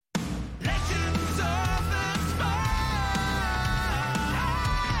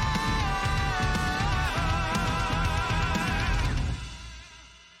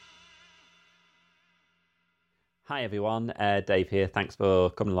Hi everyone, Dave here. Thanks for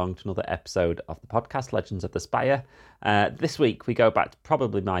coming along to another episode of the podcast Legends of the Spire. This week we go back to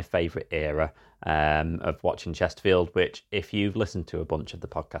probably my favourite era of watching Chesterfield, which if you've listened to a bunch of the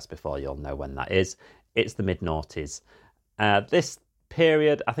podcasts before, you'll know when that is. It's the mid-noughties. This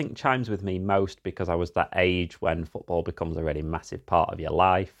period I think chimes with me most because I was that age when football becomes a really massive part of your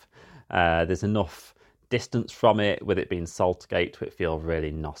life. There's enough distance from it, with it being Saltgate, to it feel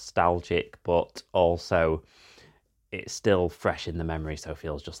really nostalgic, but also it's still fresh in the memory, so it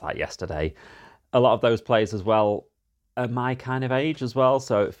feels just like yesterday. A lot of those players as well are my kind of age as well,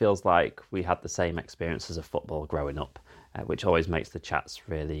 so it feels like we had the same experiences of football growing up, which always makes the chats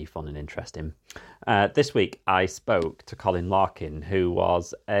really fun and interesting. This week I spoke to Colin Larkin, who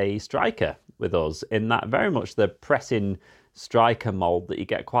was a striker with us in that very much the pressing striker mould that you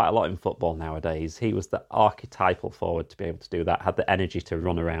get quite a lot in football nowadays. He was the archetypal forward to be able to do that, had the energy to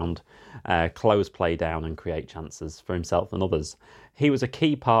run around, close play down and create chances for himself and others. He was a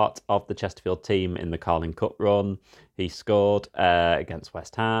key part of the Chesterfield team in the Carling Cup run. He scored against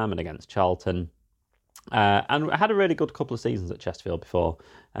West Ham and against Charlton, and had a really good couple of seasons at Chesterfield before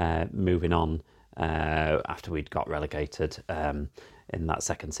moving on after we'd got relegated in that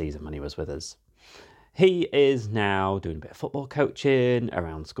second season when he was with us. He is now doing a bit of football coaching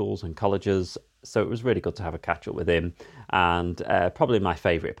around schools and colleges, so it was really good to have a catch up with him. And probably my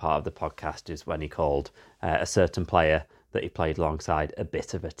favourite part of the podcast is when he called a certain player that he played alongside a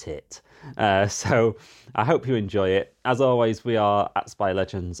bit of a tit. So I hope you enjoy it. As always, we are at Spy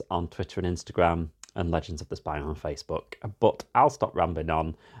Legends on Twitter and Instagram, and Legends of the Spy on Facebook. But I'll stop rambling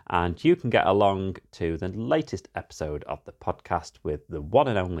on, and you can get along to the latest episode of the podcast with the one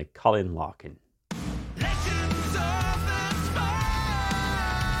and only Colin Larkin.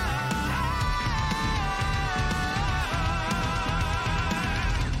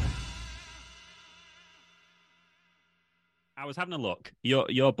 I was having a look.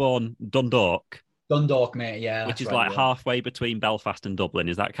 You're born Dundalk. Dundalk, mate, yeah. Which is right, like halfway between Belfast and Dublin.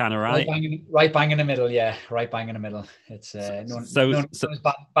 Is that kind of right? Right bang in the middle, yeah. Right bang in the middle. It's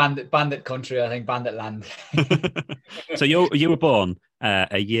bandit country, I think, bandit land. So you were born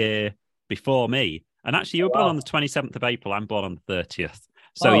a year before me. And actually, you were born on the 27th of April. I'm born on the 30th.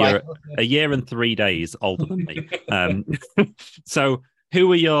 So you're a year and 3 days older than me. So who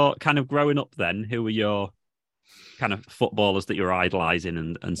were your, kind of growing up then, who were your kind of footballers that you were idolising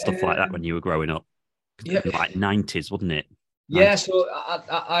and stuff like that when you were growing up? Yeah. Like 90s, wouldn't it? Yeah, so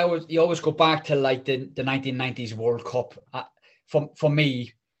you always go back to like the 1990s World Cup. For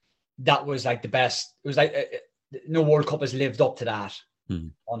me, that was like the best. It was like no World Cup has lived up to that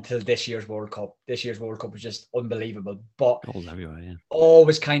until this year's World Cup. This year's World Cup was just unbelievable. But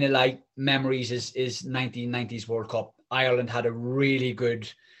always kind of like memories is 1990s World Cup. Ireland had a really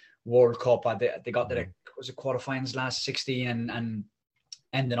good World Cup. They got to the quarterfinals last 16 and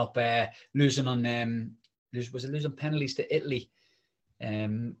ending up losing on losing penalties to Italy,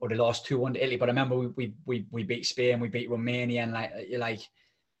 or they lost 2-1 to Italy. But I remember we beat Spain, we beat Romania, and I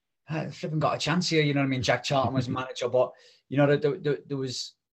flipping got a chance here. You know what I mean? Jack Charlton was manager, but you know there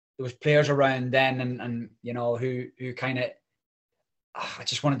was players around then, and you know who kind of I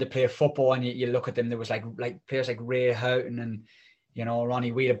just wanted to play football, and you look at them. There was like players like Ray Houghton and you know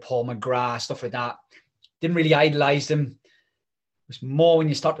Ronnie Whelan, Paul McGrath, stuff like that. Didn't really idolise them. It was more when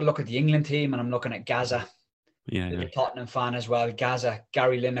you start to look at the England team, and I'm looking at Gaza. The Tottenham fan as well. Gaza,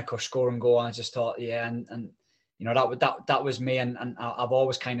 Gary Lineker scoring goal. I just thought, and you know that was me. And I've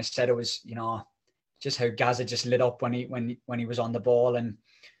always kind of said it was, you know, just how Gaza just lit up when he was on the ball, and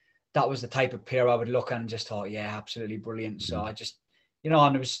that was the type of player I would look at and just thought, yeah, absolutely brilliant. So I just, you know,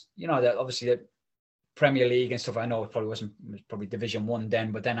 and it was, you know, that obviously the Premier League and stuff. I know it was probably Division 1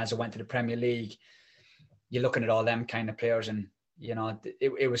 then, but then as I went to the Premier League, you're looking at all them kind of players, and you know,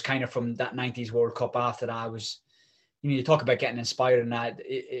 it was kind of from that 90s World Cup after that, I was, you know, you talk about getting inspired, and that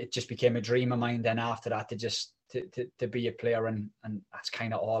it just became a dream of mine then after that to be a player, and that's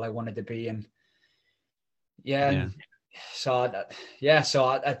kind of all I wanted to be. And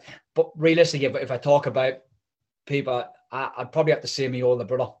but realistically, if I talk about people, I'd probably have to say my older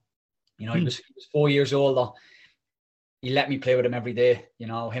brother. You know, he was 4 years older. He let me play with him every day, you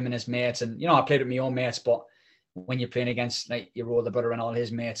know, him and his mates. And, you know, I played with my own mates, but when you're playing against like your older brother and all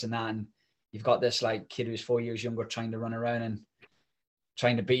his mates and that, and you've got this like kid who's 4 years younger trying to run around and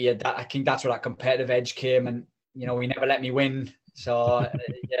trying to beat you, I think that's where that competitive edge came. And, you know, he never let me win. So,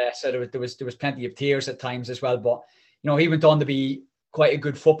 so there was plenty of tears at times as well. But, you know, he went on to be quite a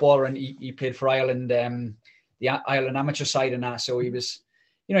good footballer, and he played for Ireland, the Ireland amateur side and that. So he was,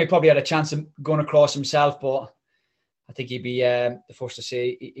 you know, he probably had a chance of going across himself, but I think he'd be the first to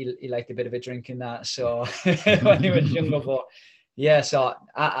say he liked a bit of a drink in that. So when he was younger, but yeah, so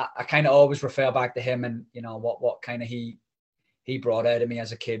I kind of always refer back to him and what kind of he brought out of me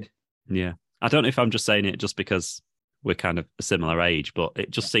as a kid. Yeah, I don't know if I'm just saying it just because we're kind of a similar age, but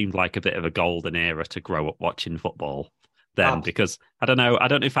it just seemed like a bit of a golden era to grow up watching football then. Absolutely. Because I don't know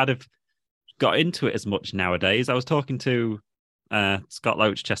if I'd have got into it as much nowadays. I was talking to Scott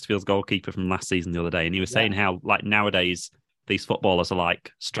Loach, Chesterfield's goalkeeper from last season the other day, and he was saying how like nowadays these footballers are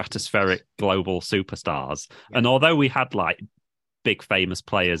like stratospheric global superstars. Yeah. And although we had like big famous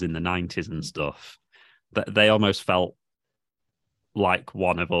players in the 90s and stuff, that they almost felt like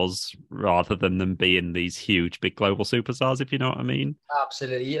one of us rather than them being these huge big global superstars, if you know what I mean.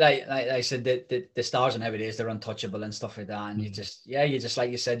 Absolutely. Like I said, the stars nowadays, they're untouchable and stuff like that. And you just like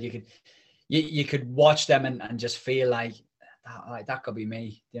you said, you could watch them and just feel like that could be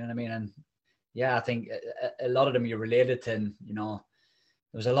me. You know what I mean? And yeah, I think a lot of them you're related to, and there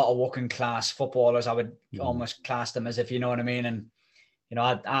was a lot of working class footballers. I would almost class them as if, you know what I mean? And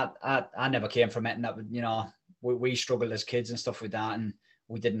I never came from it, and that would, we struggled as kids and stuff with that, and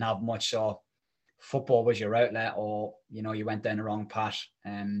we didn't have much. So football was your outlet, or you went down the wrong path.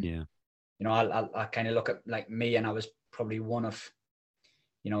 I kind of look at like me, and I was probably one of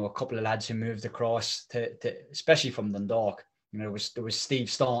a couple of lads who moved across to especially from Dundalk. There was Steve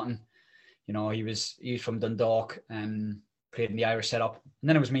Staunton. He was from Dundalk and played in the Irish setup, and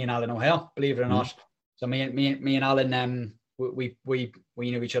then it was me and Alan O'Hare, believe it or not. So me and Alan, we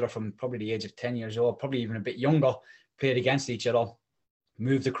knew each other from probably the age of 10 years old, probably even a bit younger. Played against each other,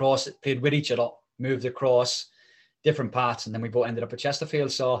 moved across, played with each other, moved across different paths, and then we both ended up at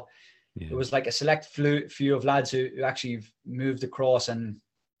Chesterfield. So it was like a select few of lads who actually moved across and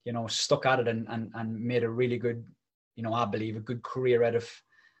stuck at it and made a really good, I believe, a good career out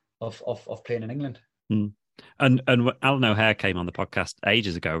of playing in England. And Alan O'Hare came on the podcast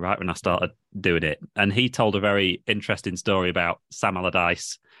ages ago, right, when I started doing it, and he told a very interesting story about Sam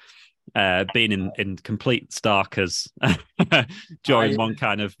Allardyce being in complete starkers during one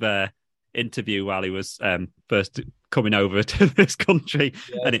kind of interview while he was first coming over to this country,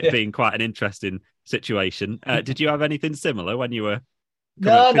 and it being quite an interesting situation. Did you have anything similar when you were?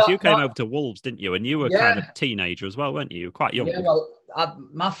 Because you came over to Wolves, didn't you? And you were kind of teenager as well, weren't you? You were quite young. Yeah, well,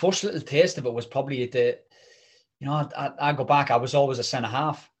 my first little taste of it was probably at the. I go back. I was always a centre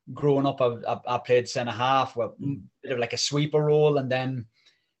half. Growing up, I played centre half with a bit of like a sweeper role, and then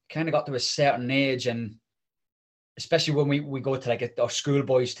kind of got to a certain age, and especially when we go to like our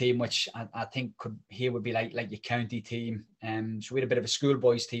schoolboys team, which I think would be like your county team. So we had a bit of a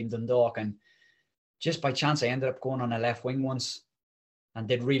schoolboys team, Dundalk, and just by chance I ended up going on a left wing once, and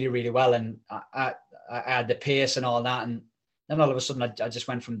did really, really well, and I had the pace and all that, and then all of a sudden I just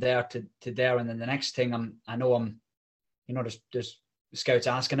went from there to there, and then the next thing there's scouts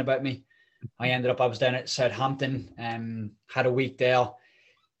asking about me. I was down at Southampton, had a week there,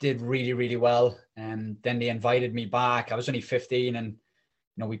 did really, really well, and then they invited me back. I was only 15, and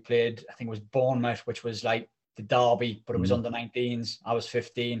we played, I think it was Bournemouth, which was like the derby, but it was under 19s. I was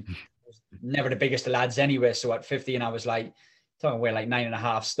 15, was never the biggest of lads anyway. So at 15, I was like, weigh like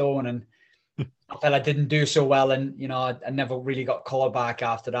 9.5 stone, and I felt I didn't do so well, and I never really got called back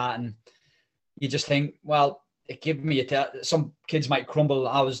after that. And you just think, well, it gave me some kids might crumble.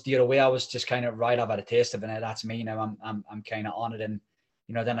 I was the other way. I was just kind of right. I've had a taste of it. That's me now. I'm kind of on it, and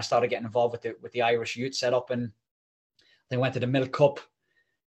then I started getting involved with the Irish youth setup, and they went to the Milk Cup.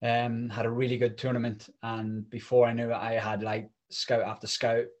 Had a really good tournament, and before I knew it, I had like scout after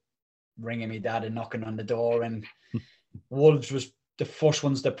scout ringing me dad and knocking on the door, and Wolves was the first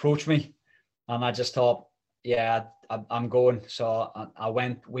ones to approach me, and I just thought, yeah, I'm going. So I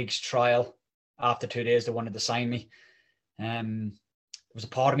went week's trial. After 2 days, they wanted to sign me. There was a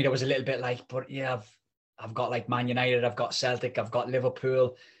part of me that was a little bit like, but yeah, I've got like Man United, I've got Celtic, I've got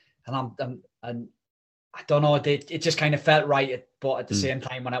Liverpool, and I don't know, it just kind of felt right. But at the same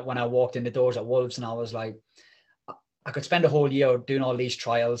time, when I walked in the doors at Wolves, and I was like, I could spend a whole year doing all these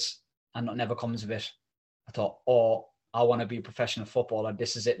trials and it never comes of it. I thought, I want to be a professional footballer.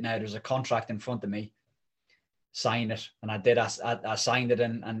 This is it now. There's a contract in front of me. Sign it, and I did. I signed it,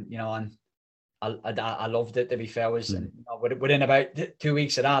 and I loved it. To be fair, within about 2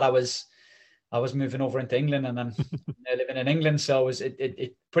 weeks of that, I was moving over into England, and I'm now living in England. So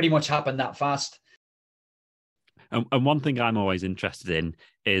it pretty much happened that fast. And one thing I'm always interested in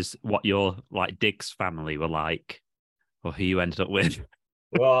is what your like Diggs family were like, or who you ended up with.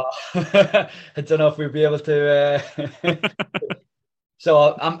 Well, I don't know if we'll be able to.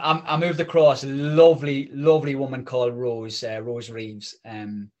 So I moved across. A lovely woman called Rose Reeves.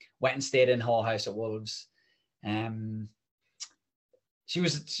 Went and stayed in her house at Wolves. She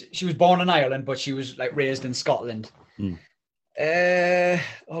was born in Ireland, but she was like raised in Scotland.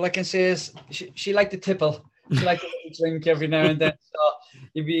 All I can say is she liked to tipple. She liked to drink every now and then. So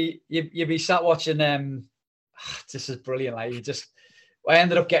you'd be sat watching. This is brilliant. Like I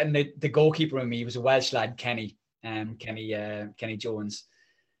ended up getting the goalkeeper with me. He was a Welsh lad, Kenny Jones.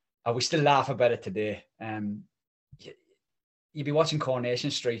 We still laugh about it today. You'd be watching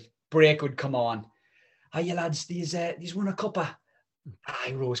Coronation Street. Break would come on. Hi, you lads. These won a cuppa.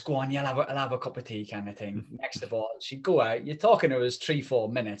 Aye, Rose, go on. I'll have a cup of tea, kind of thing. Next the ball, she'd go out. You're talking to us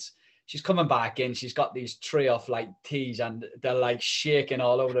 3-4 minutes. She's coming back in. She's got these tray of like teas, and they're like shaking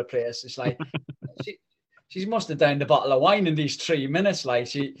all over the place. It's like she must have downed a bottle of wine in these 3 minutes.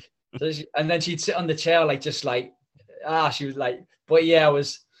 Like and then she'd sit on the chair like she was like. But yeah, I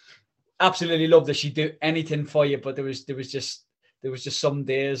was absolutely loved that she'd do anything for you. But there was just some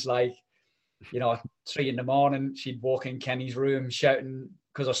days like, 3 a.m, she'd walk in Kenny's room shouting,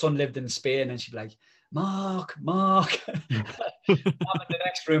 because her son lived in Spain, and she'd be like, Mark. I'm in the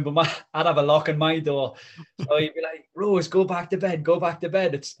next room, but I'd have a lock on my door. So he'd be like, Rose, go back to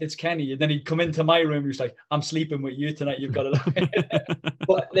bed. It's Kenny. And then he'd come into my room. He was like, I'm sleeping with you tonight. You've got to look.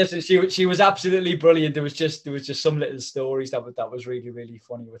 But listen, she was absolutely brilliant. There was just some little stories that was really, really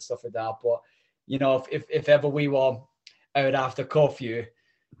funny with stuff like that. But, if ever we were out after curfew,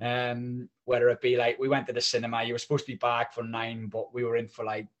 whether it be like we went to the cinema, you were supposed to be back for 9, but we were in for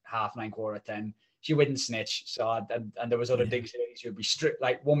like 9:30, 10:15. She wouldn't snitch. So and there was other digs ladies who'd be strict,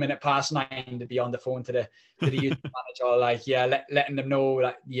 like 1 minute past 9 to be on the phone to the youth manager, like letting them know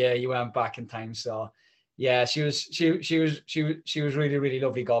that you weren't back in time. So yeah, she was really, really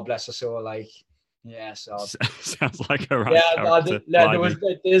lovely. God bless her. So like. Yeah, so sounds like a right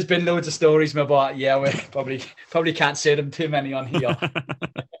there's been loads of stories, but yeah, we probably can't say them too many on here.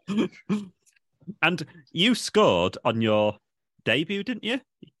 And you scored on your debut, didn't you?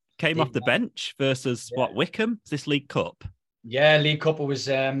 Came off the bench versus Wickham? Is this League Cup? Yeah, League Cup. It was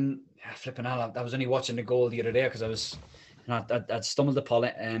flipping out. I was only watching the goal the other day because I was, I'd stumbled upon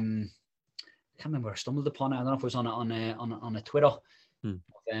it. I can't remember where I stumbled upon it. I don't know if it was on a Twitter.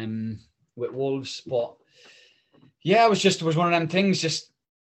 With Wolves, but yeah, it was one of them things. Just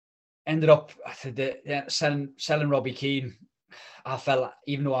ended up selling Robbie Keane. I felt,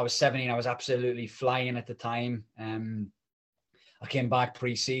 even though I was 17, I was absolutely flying at the time. I came back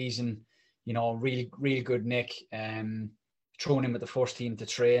pre-season, really, really good Nick. Thrown in with the first team to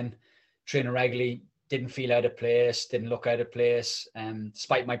training regularly. Didn't feel out of place. Didn't look out of place.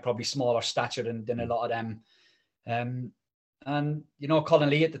 Despite my probably smaller stature than a lot of them. And Colin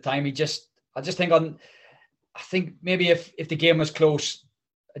Lee at the time, I think maybe if the game was close,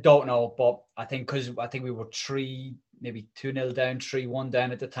 I don't know, but I think we were 2-0 down, 3-1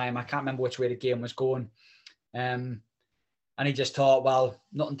 down at the time. I can't remember which way the game was going. And he just thought, well,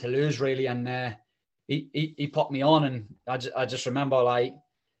 nothing to lose really, and he popped me on, and I just remember, like,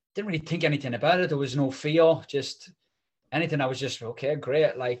 didn't really think anything about it. There was no fear, just anything. I was just, okay,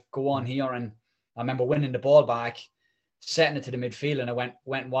 great, like, go on here. And I remember winning the ball back, setting it to the midfield, and I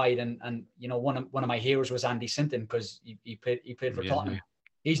went wide, and one of my heroes was Andy Sinton, because he played for Tottenham.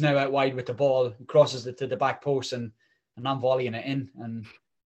 He's now out wide with the ball, crosses it to the back post, and I'm volleying it in. And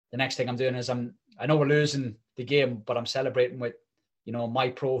the next thing I'm doing is I know we're losing the game, but I'm celebrating with my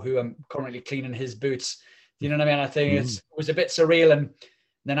pro, who I'm currently cleaning his boots. Do you know what I mean? I think it was a bit surreal. And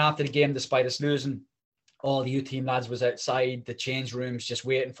then after the game, despite us losing, all the youth team lads was outside the change rooms just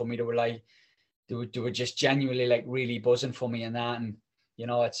waiting for me. They were just genuinely like really buzzing for me, and that, and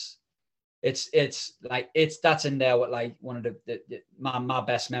it's like that's in there with like one of my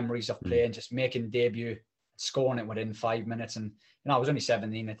best memories of playing, just making debut, scoring it within 5 minutes. And I was only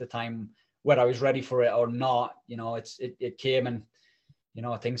 17 at the time. Whether I was ready for it or not, it came, and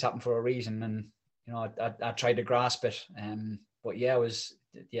things happen for a reason, and I tried to grasp it. But yeah, it was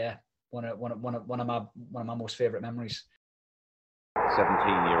one of my most favorite memories.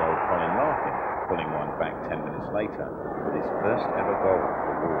 17-year-old Colin Larkin pulling one back 10 minutes later with his first ever goal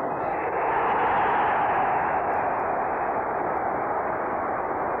for Wolves.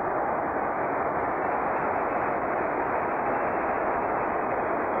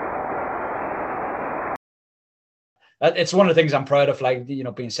 It's one of the things I'm proud of, like,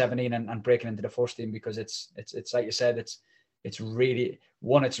 being 17 and breaking into the first team, because it's like you said, it's really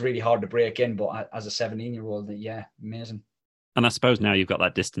hard to break in, but as a 17-year-old, amazing. And I suppose now you've got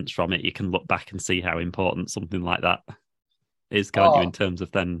that distance from it, you can look back and see how important something like that is, can't you, in terms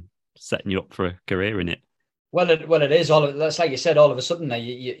of then setting you up for a career in it? Well, it is. That's like you said, all of a sudden,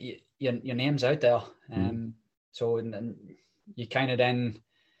 your name's out there. So and you kind of then,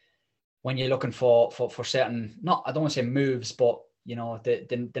 when you're looking for certain, not, I don't want to say moves, but you know,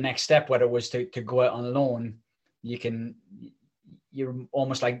 the next step, whether it was to go out on loan, you're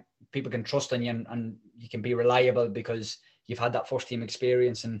almost like people can trust in you and you can be reliable because you've had that first team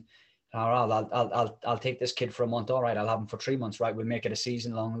experience. And all right, I'll take this kid for a month. All right, I'll have him for 3 months. Right, we'll make it a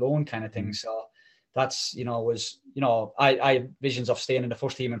season-long loan kind of thing. So that's, you know, I had visions of staying in the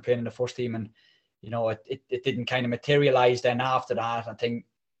first team and playing in the first team, and you know, it didn't kind of materialize. Then after that, I think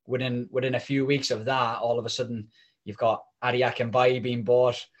within a few weeks of that, all of a sudden you've got Adi Akinbaye being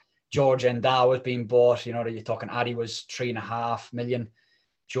bought, George Endow was being bought. You know, you're talking Adi was 3.5 million,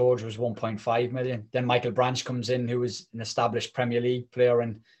 George was 1.5 million. Then Michael Branch comes in, who was an established Premier League player,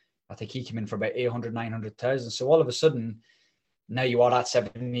 and I think he came in for about 800, 900,000. So all of a sudden, now you are that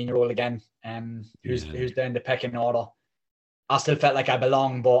 17-year-old again, who's down the pecking order. I still felt like I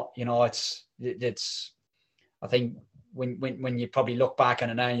belong, but you know, it's. I think when you probably look back on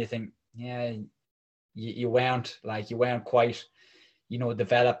it now, and you think, yeah, you weren't quite, you know,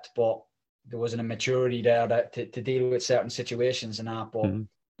 developed, but there wasn't a maturity there to deal with certain situations and that. But you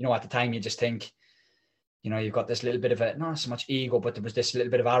know, at the time, you just think, you know, you've got this little bit of not so much ego, but there was this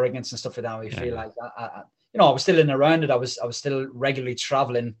little bit of arrogance and stuff like that. Where you feel like, you know, I was still in and around it. I was still regularly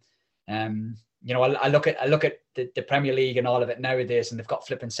traveling. You know, I look at the Premier League and all of it nowadays, and they've got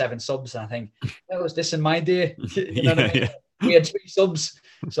flipping 7 subs, and I think, that was this in my day. You know what I mean? We had 3 subs.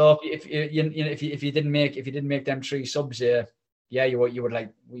 So if you didn't make them 3 subs, you were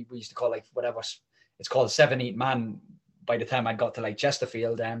like, we used to call, like, whatever it's called, 7-8 man by the time I got to like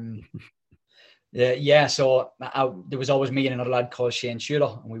Chesterfield. So there was always me and another lad called Shane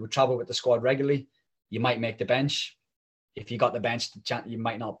Shooter, and we would travel with the squad regularly. You might make the bench. If you got the bench, you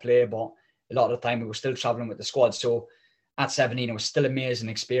might not play, but a lot of the time we were still traveling with the squad. So at 17, it was still an amazing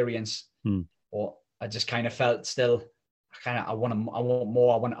experience. But I just kind of felt still, I want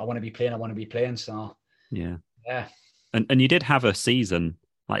more. I want to be playing. So yeah. And you did have a season,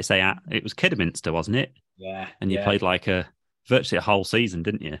 like I say, it was Kidderminster, wasn't it? Yeah. And you played like virtually a whole season,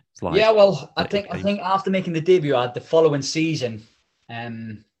 didn't you? It's like, yeah. Well, I think after making the debut, I had the following season,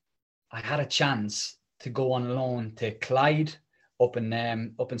 I had a chance to go on loan to Clyde up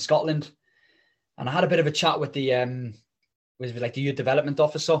in Scotland. And I had a bit of a chat with the youth development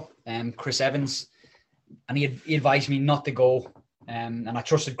officer, Chris Evans, and he advised me not to go. And I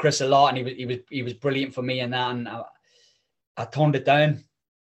trusted Chris a lot, and he was brilliant for me in that. And I toned it down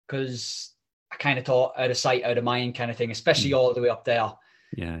because I kind of thought out of sight, out of mind kind of thing, especially all the way up there.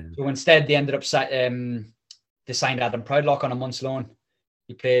 Yeah. So instead, they ended up they signed Adam Proudlock on a month's loan.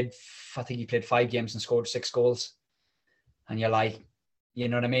 He played 5 games and scored 6 goals. And you're like, you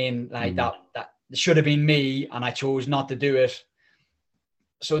know what I mean? Like that should have been me, and I chose not to do it.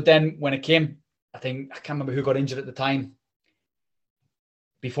 So then when it came, I can't remember who got injured at the time.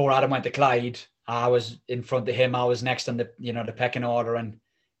 Before Adam went to Clyde, I was in front of him. I was next on the pecking order, and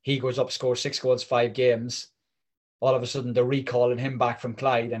he goes up, scores 6 goals, 5 games. All of a sudden, they're recalling him back from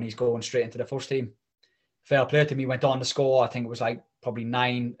Clyde, and he's going straight into the first team. Fair play to him. He went on to score, I think it was like probably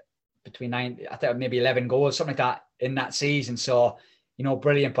 9, I think maybe 11 goals, something like that in that season. So, you know,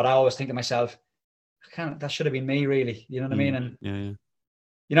 brilliant. But I always think to myself, that should have been me, really. You know what I mean? And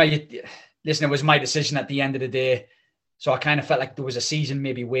you know, listen, it was my decision at the end of the day. So I kind of felt like there was a season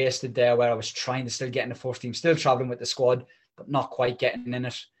maybe wasted there where I was trying to still get in the first team, still traveling with the squad, but not quite getting in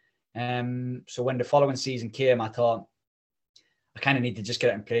it. So when the following season came, I thought I kind of need to just get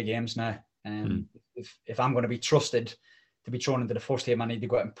out and play games now. If I'm going to be trusted to be thrown into the first team, I need to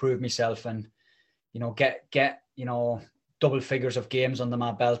go out and prove myself and, you know, get you know, double figures of games under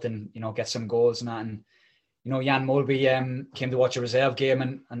my belt and, you know, get some goals and that. And, you know, Jan Mulby came to watch a reserve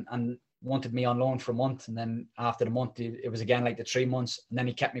game and wanted me on loan for a month. And then after the month, it was again like the 3 months. And then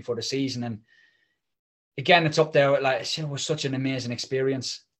he kept me for the season. And again, it's up there. Like, it was such an amazing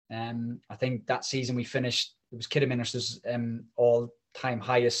experience. I think that season we finished, it was Kidderminster's all-time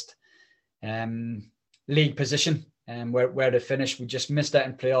highest league position. Where they finished, we just missed out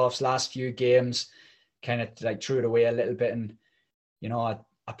in playoffs, last few games, kind of like threw it away a little bit. And, you know,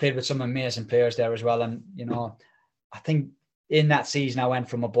 I played with some amazing players there as well. And, you know, I think in that season, I went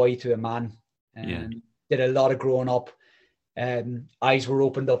from a boy to a man. Did a lot of growing up. Eyes were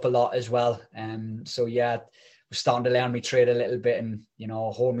opened up a lot as well. So, yeah, I was starting to learn my trade a little bit and, you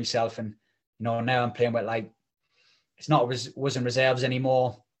know, hold myself. And, you know, now I'm playing with, like, wasn't reserves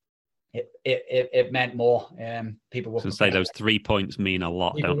anymore. It meant more. People were say those 3 points mean a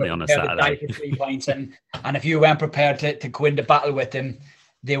lot, don't they, on a Saturday? 3 points, and if you weren't prepared to go into battle with them,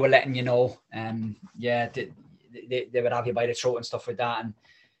 they were letting you know. They would have you by the throat and stuff like that. And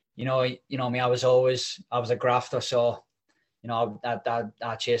you know me, I was a grafter, so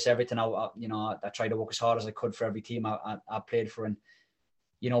I chase everything. I tried to work as hard as I could for every team I played for, and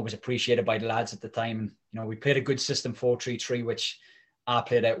it was appreciated by the lads at the time. And we played a good system 4-3-3, which I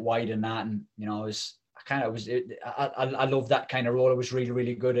played out wide in that, and I love that kind of role. It was really,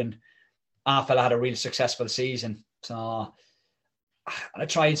 really good, and I felt I had a really successful season. So I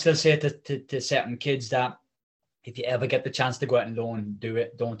try and still say to certain kids that if you ever get the chance to go out and loan, do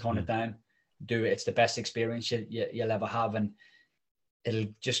it. Don't turn it down. Do it. It's the best experience you'll ever have, and it'll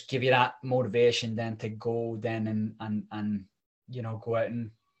just give you that motivation then to go then and go out and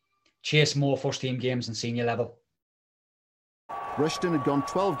chase more first team games and senior level. Rushden had gone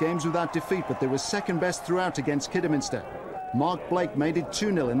 12 games without defeat, but they were second best throughout against Kidderminster. Mark Blake made it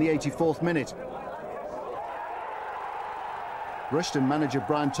 2-0 in the 84th minute. Rushden manager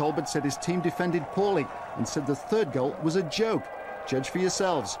Brian Talbot said his team defended poorly and said the third goal was a joke. Judge for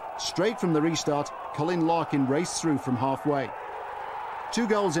yourselves. Straight from the restart, Colin Larkin raced through from halfway. 2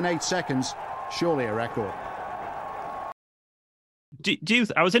 goals in 8 seconds, surely a record.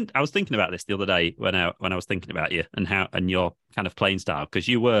 I was thinking about this the other day when I was thinking about you and your kind of playing style, because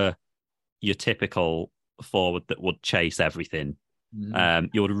you were your typical forward that would chase everything. Mm-hmm.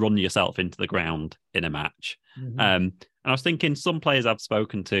 You would run yourself into the ground in a match. Mm-hmm. And I was thinking some players I've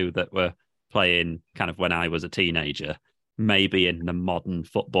spoken to that were playing kind of when I was a teenager, maybe in the modern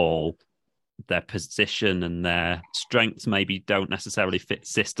football, their position and their strengths maybe don't necessarily fit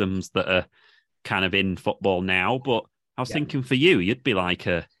systems that are kind of in football now. But I was thinking for you, you'd be like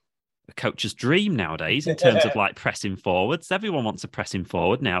a coach's dream nowadays in terms of like pressing forwards. Everyone wants to pressing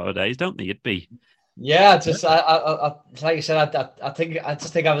forward nowadays, don't they? You'd be. Yeah, just I like you said, I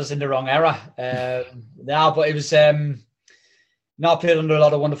just think I was in the wrong era. But it was I played under a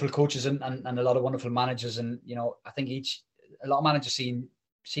lot of wonderful coaches and a lot of wonderful managers, and I think a lot of managers see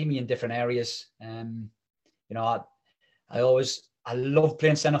me in different areas. I love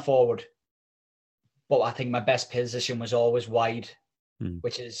playing centre forward, but I think my best position was always wide,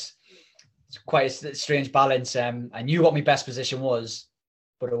 which is quite a strange balance. I knew what my best position was,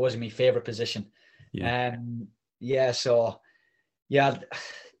 but it wasn't my favourite position. I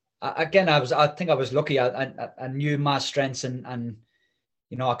think I was lucky. I knew my strengths and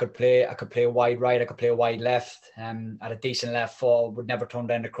I could play wide right, I could play wide left. I had a decent left forward, would never turn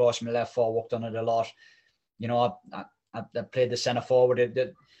down the cross from the left forward, worked on it a lot. I played the centre forward.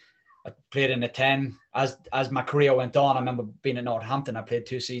 I played in the 10 as my career went on. I remember being at Northampton. I played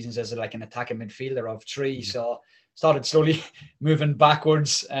 2 seasons as like an attacking midfielder of 3. So started slowly moving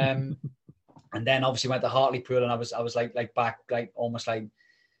backwards. And then obviously went to Hartlepool, and I was like back, like almost like,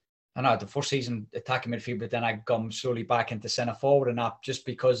 I know the first season attacking midfield, but then I gone slowly back into centre forward, and that just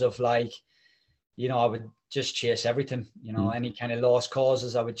because of like, I would just chase everything, any kind of lost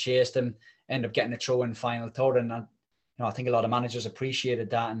causes, I would chase them, end up getting a throw in final third. And I think a lot of managers appreciated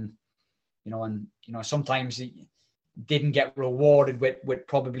that. And, sometimes he didn't get rewarded with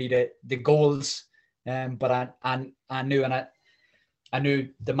probably the goals. But I knew, and I knew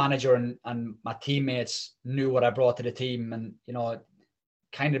the manager and my teammates knew what I brought to the team. And,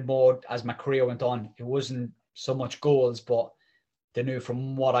 kind of more as my career went on, it wasn't so much goals, but they knew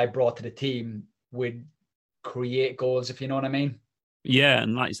from what I brought to the team would create goals, if you know what I mean. Yeah,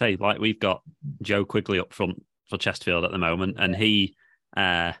 and like you say, like we've got Joe Quigley up front for Chesterfield at the moment, and he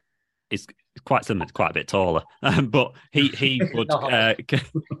is quite similar, quite a bit taller, but he would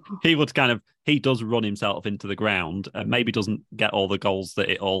he does run himself into the ground, and maybe doesn't get all the goals that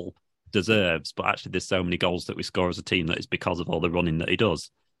it all deserves, but actually there's so many goals that we score as a team that it's because of all the running that he does.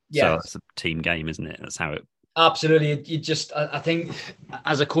 So it's a team game, isn't it? That's how it. Absolutely. You just, I think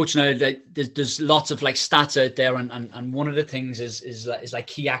as a coach now, there's lots of like stats out there, and one of the things is like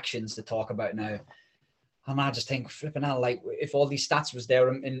key actions to talk about now. And I just think, flipping out, like if all these stats was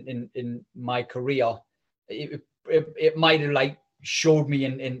there in my career, it might have like showed me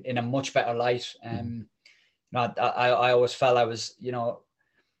in a much better light. I always felt I was,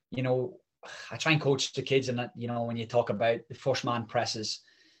 I try and coach the kids, and when you talk about the first man presses,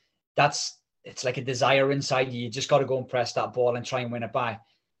 it's like a desire inside you. You just got to go and press that ball and try and win it back,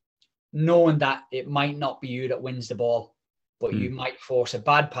 knowing that it might not be you that wins the ball, but you might force a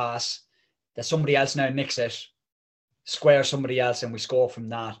bad pass that somebody else now nicks it, square somebody else, and we score from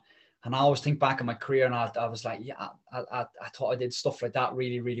that. And I always think back in my career, and I was like, I thought I did stuff like that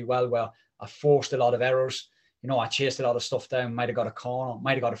really, really well, where I forced a lot of errors. I chased a lot of stuff down, might have got a corner,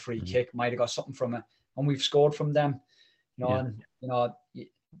 might have got a free kick, might have got something from it, and we've scored from them. And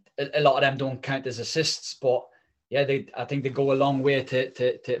a lot of them don't count as assists, but I think they go a long way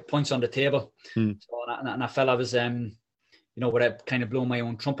to points on the table. So, and I felt I was, without kind of blowing my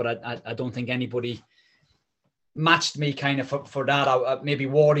own trumpet, I don't think anybody matched me kind of for that. Maybe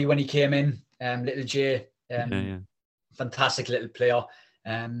Wardy when he came in, little Jay, fantastic little player.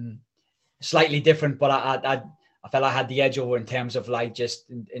 Slightly different, but I felt I had the edge over in terms of like just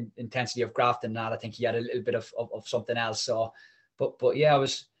in intensity of graft and that. I think he had a little bit of something else. So, but yeah,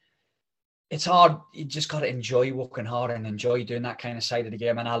 it's hard. You just got to enjoy working hard and enjoy doing that kind of side of the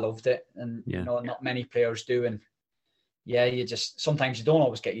game. And I loved it. And, not many players do. And yeah, sometimes you don't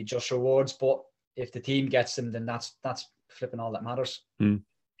always get your just rewards, but if the team gets them, then that's flipping all that matters.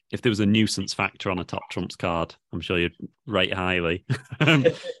 If there was a nuisance factor on a top trumps card, I'm sure you'd rate highly.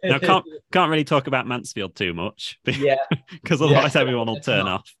 Now, can't really talk about Mansfield too much, because otherwise everyone will turn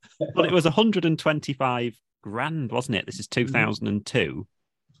off. But it was 125 grand, wasn't it? This is 2002.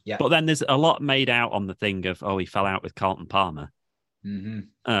 Yeah. But then there's a lot made out on the thing of, he fell out with Carlton Palmer.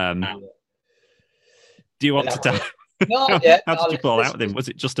 Mm-hmm. Do you want to tell? No, How did you fall out with him? Was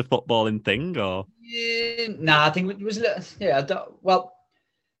it just a footballing thing, or? I think it was. Well,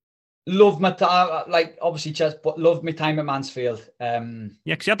 loved my time, obviously chess, but loved my time at Mansfield. Because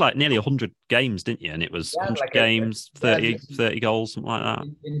you had like nearly 100 games, didn't you? And it was 100 games, 30 goals, something like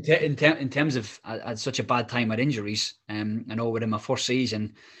that. In terms of, I had such a bad time with injuries. I know within my first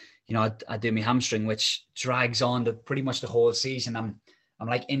season, I do my hamstring, which drags on pretty much the whole season. I'm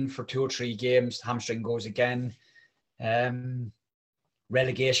like in for 2 or 3 games, the hamstring goes again.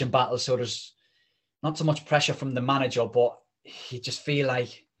 Relegation battle, so there's not so much pressure from the manager, but you just feel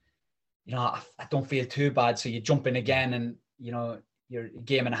like, I don't feel too bad. So you jump in again and, you're a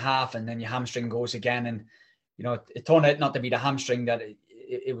game and a half and then your hamstring goes again. And, it turned out not to be the hamstring, that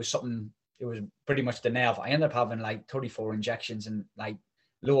it was something, it was pretty much the nerve. I ended up having like 34 injections and like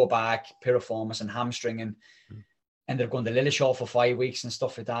lower back, piriformis and hamstring, and ended up going to Lilleshall for 5 weeks and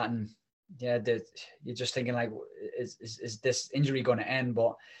stuff like that. And yeah, you're just thinking like, is this injury going to end?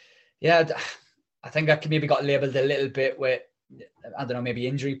 But yeah, I think I maybe got labelled a little bit with, I don't know, maybe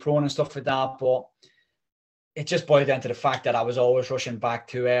injury prone and stuff like that. But it just boiled down to the fact that I was always rushing back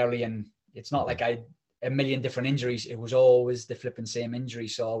too early, and it's not like I had a million different injuries. It was always the flipping same injury.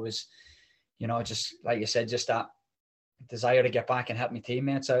 So I was, just like you said, just that desire to get back and help my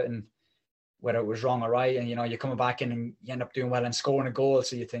teammates out, and whether it was wrong or right. And, you're coming back in and you end up doing well and scoring a goal.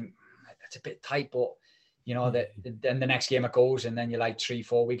 So you think it's a bit tight, but then the next game it goes, and then you're like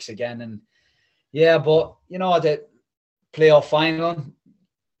 3-4 weeks again. And yeah, but the playoff final,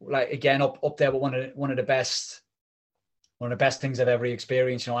 like again, up there with one of the best things I've ever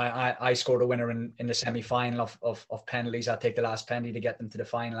experienced. I scored a winner in the semi-final of penalties. I take the last penalty to get them to the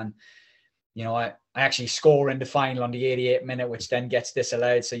final, and I actually score in the final on the 88th minute, which then gets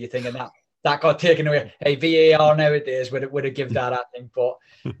disallowed. So you're thinking that got taken away. Hey, VAR nowadays would have given that, I think. But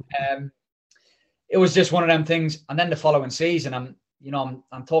it was just one of them things. And then the following season, I'm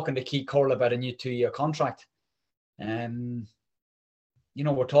talking to Keith Curl about a new 2-year contract. We're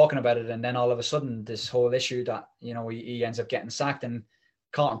talking about it, and then all of a sudden this whole issue that, he ends up getting sacked, and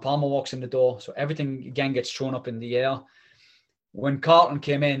Carlton Palmer walks in the door. So everything again gets thrown up in the air. When Carlton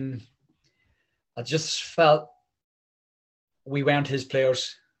came in, I just felt we weren't his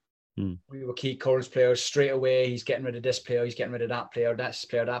players. We were Keith Curl's players straight away. He's getting rid of this player. He's getting rid of that player, that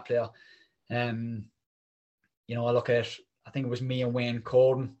player. I look at, I think it was me and Wayne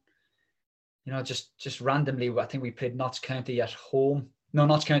Corden, just randomly, I think we played Notts County at home. No,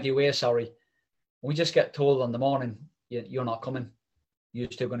 Notts County away, sorry. We just get told on the morning, you're not coming. You're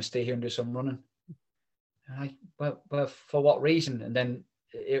still going to stay here and do some running. But for what reason? And then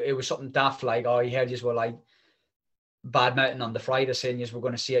it was something daft, like, you heard you were like bad mouthing on the Friday saying you were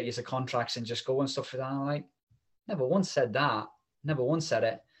going to see out your contracts and just go and stuff like that. I'm like, never once said that. Never once said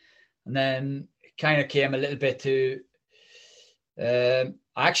it. And then it kind of came a little bit to, I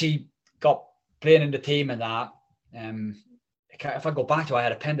actually got playing in the team and that. If I go back to, I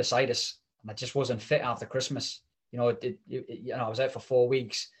had appendicitis and I just wasn't fit after Christmas. I was out for 4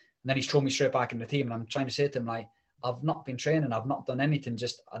 weeks, and then he's thrown me straight back in the team. And I'm trying to say to him, like, I've not been training, I've not done anything.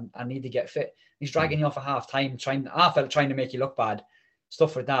 Just I need to get fit. He's dragging you off at half time, trying to make you look bad,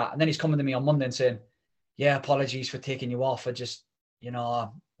 stuff like that. And then he's coming to me on Monday and saying, "Yeah, apologies for taking you off. I just, when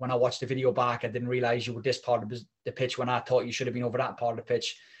I watched the video back, I didn't realize you were this part of the pitch when I thought you should have been over that part of the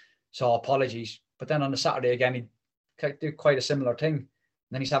pitch. So apologies." But then on the Saturday again, he did quite a similar thing. And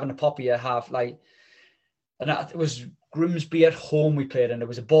then he's having a poppy at half, like, and it was Grimsby at home we played, and there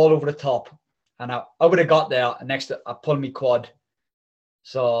was a ball over the top. And I would have got there, and next I pulled me quad.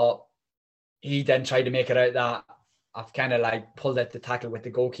 So he then tried to make it out that I've kind of like pulled at the tackle with the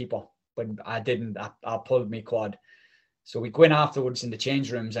goalkeeper, but I didn't. I pulled me quad. So we go in afterwards in the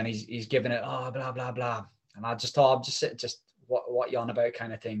change rooms, and he's giving it, blah, blah, blah. And I just thought, I'm just what you on about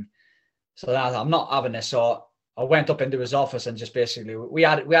kind of thing. So that I'm not having this. So I went up into his office and just basically we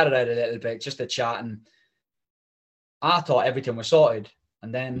had it out a little bit, just a chat, and I thought everything was sorted.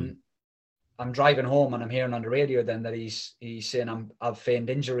 And then I'm driving home and I'm hearing on the radio then that he's saying I've feigned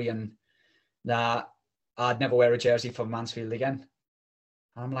injury and that I'd never wear a jersey for Mansfield again.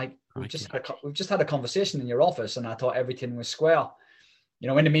 And I'm like, we've just had a conversation in your office, and I thought everything was square. You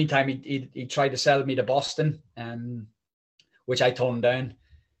know, in the meantime, he tried to sell me to Boston, which I toned down.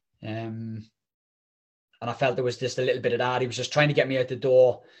 And I felt there was just a little bit of that. He was just trying to get me out the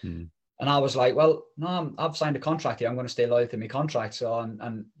door. And I was like, well, no, I've signed a contract here. I'm going to stay loyal to my contract. So,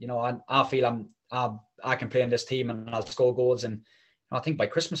 and you know, I feel I can play in this team and I'll score goals. And I think by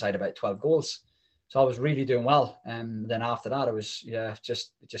Christmas I had about 12 goals. So I was really doing well. And then after that, it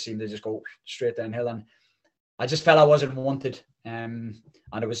just seemed to just go straight downhill. And I just felt I wasn't wanted. And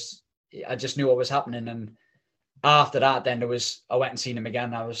I just knew what was happening. And after that, then I went and seen him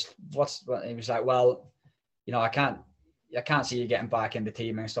again. He was like, well, you know, I can't see you getting back in the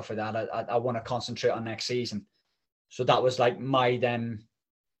team and stuff like that. I want to concentrate on next season. So that was like my then,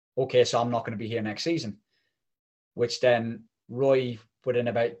 okay, so I'm not going to be here next season. Which then Roy, within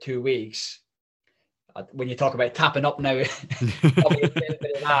about 2 weeks, when you talk about tapping up now, probably a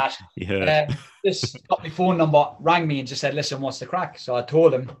bit of that. Yeah. Just got my phone number, rang me and just said, listen, what's the crack? So I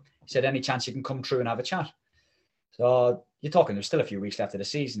told him, he said, any chance you can come through and have a chat? So you're talking, there's still a few weeks left of the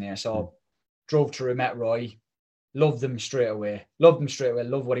season here. So drove through, met Roy, loved him straight away. Loved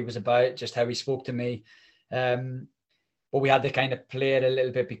what he was about, just how he spoke to me. But we had to kind of play it a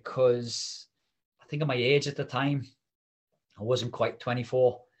little bit because I think of my age at the time, I wasn't quite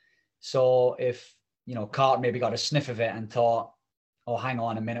 24. So if, you know, Carton maybe got a sniff of it and thought, oh, hang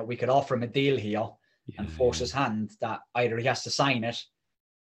on a minute, we could offer him a deal here and force his hand that either he has to sign it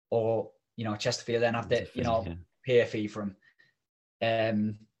or, you know, Chesterfield then have to, you know, pay a fee for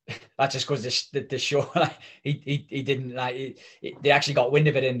him. That's just because the show, like, he didn't like, they actually got wind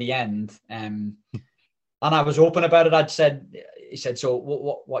of it in the end. And I was open about it. He said, so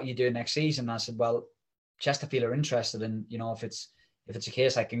what are you doing next season? And I said, well, Chesterfield are interested in, you know, if it's a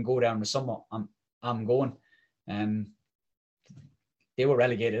case I can go down with someone, I'm going. They were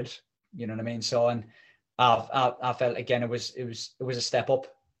relegated, you know what I mean? So, and I felt again, it was a step up,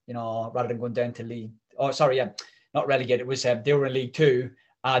 you know, rather than going down to league. Oh, sorry. Yeah. Not relegated. It was, they were in League Two.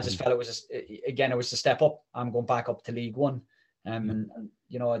 I just felt it was a step up. I'm going back up to League One. And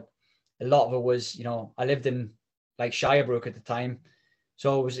you know, a lot of it was, you know, I lived in like Shirebrook at the time.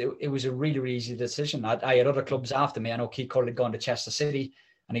 So it was a really, really easy decision. I had other clubs after me. I know Keith Curley had gone to Chester City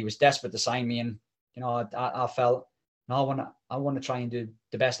and he was desperate to sign me. And, you know, I felt, no, I want to try and do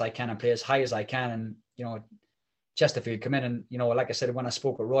the best I can and play as high as I can. And, you know, Chesterfield come in and, you know, like I said, when I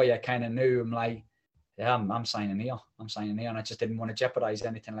spoke with Roy, I kind of knew, I'm like, yeah, I'm signing here. And I just didn't want to jeopardize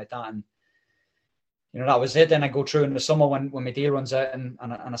anything like that. And, you know, that was it. Then I go through in the summer when my deal runs out and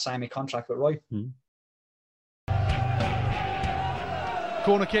I sign my contract with Roy.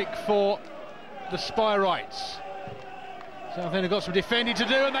 Corner kick for the Spireites. Southend have got some defending to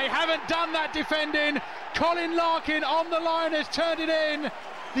do, and they haven't done that defending. Colin Larkin on the line has turned it in.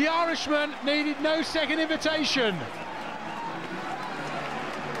 The Irishman needed no second invitation.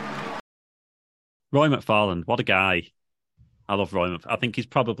 Roy McFarland, what a guy. I love Roy McFarland. I think he's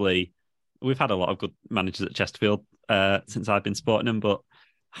probably... We've had a lot of good managers at Chesterfield since I've been supporting him, but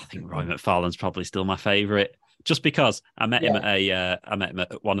I think Roy McFarland's probably still my favourite. Just because I met him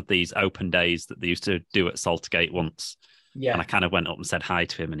at one of these open days that they used to do at Saltergate once. Yeah. And I kind of went up and said hi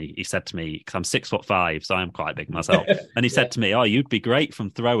to him, and he said to me, because I'm 6'5", so I'm quite big myself. And he said to me, "Oh, you'd be great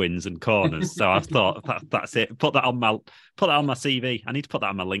from throw-ins and corners." So I thought that's it. Put that on my CV. I need to put that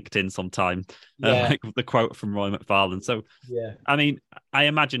on my LinkedIn sometime. Like the quote from Roy McFarland. So I mean, I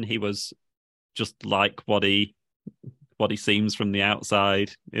imagine he was just like what he seems from the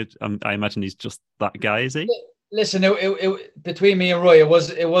outside. I imagine he's just that guy, is he? Listen, it between me and Roy, it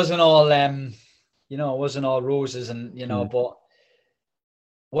wasn't all you know, it wasn't all roses, and you know, but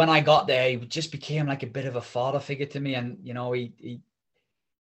when I got there, he just became like a bit of a father figure to me, and you know, he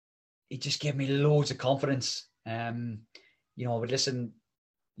just gave me loads of confidence. You know, I would listen,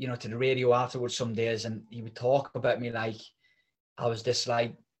 you know, to the radio afterwards some days, and he would talk about me like I was this,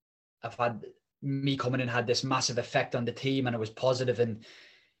 like, I've had me coming in had this massive effect on the team, and it was positive, and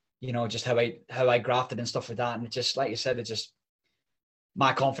you know, just how I grafted and stuff like that, and it just, like you said, it just,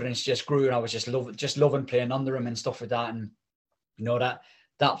 my confidence just grew, and I was just loving playing under him and stuff like that. And you know,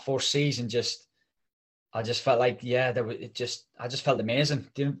 that first season, I just felt like, I just felt amazing.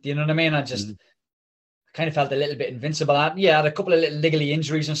 Do you know what I mean? I kind of felt a little bit invincible. I had a couple of little niggly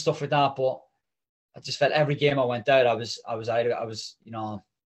injuries and stuff like that, but I just felt every game I went out, I was, you know,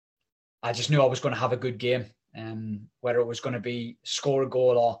 I just knew I was going to have a good game. whether it was going to be score a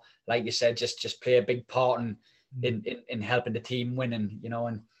goal or, like you said, just play a big part in helping the team win. And, you know,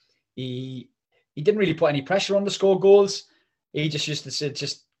 and he didn't really put any pressure on to score goals. He just used to say,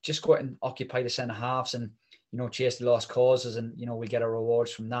 just go out and occupy the centre halves and, you know, chase the lost causes, and, you know, we get our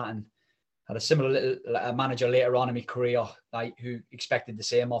rewards from that. And had a similar little manager later on in my career, like, who expected the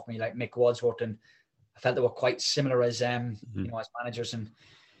same of me, like Mick Wadsworth, and I felt they were quite similar as you know, as managers. And,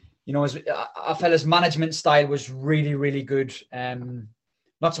 you know, I felt his management style was really, really good.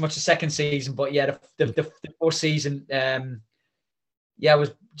 Not so much the second season, but yeah, the fourth season. Yeah, it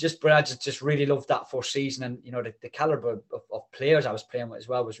was just, I just really loved that fourth season, and, you know, the caliber of players I was playing with as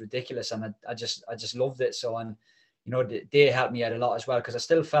well was ridiculous, and I just loved it. So, and, you know, they helped me out a lot as well, because I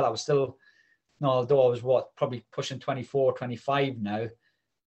still felt I was still, you know, although I was probably pushing 24, 25 now,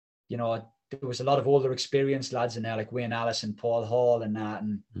 you know, there was a lot of older experienced lads in there, like Wayne Allison, Paul Hall and that.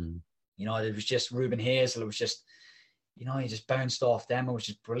 And, you know, it was just Ruben Hazel. It was just, you know, he just bounced off them. It was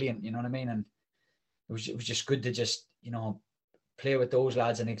just brilliant, you know what I mean? And it was just good to just, you know, play with those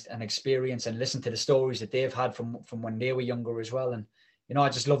lads and experience and listen to the stories that they've had from when they were younger as well. And, you know, I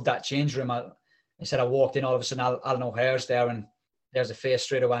just loved that change room. I said I walked in, all of a sudden, Alan O'Hare's there, and there's a face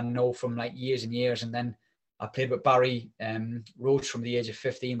straight away I know from like years and years. And then I played with Barry Roach from the age of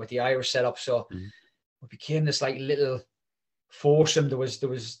 15 with the Irish setup. So we became this like little foursome. There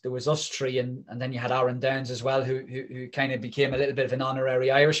was us three, and then you had Aaron Downs as well, who kind of became a little bit of an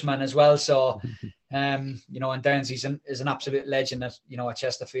honorary Irishman as well. So, you know, and Downs is an absolute legend at, you know, at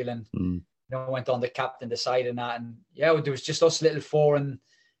Chesterfield, and you know, went on the captain the side and that. And yeah, there was just us little four, and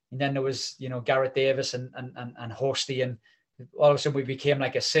then there was, you know, Gareth Davis and Horsty, and all of a sudden we became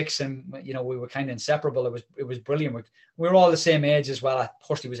like a six, and, you know, we were kind of inseparable. It was brilliant. We were all the same age as well.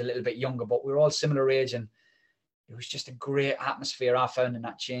 Horsty was a little bit younger, but we were all similar age, and it was just a great atmosphere I found in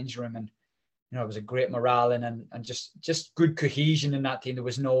that change room. And, you know, it was a great morale and just good cohesion in that team. There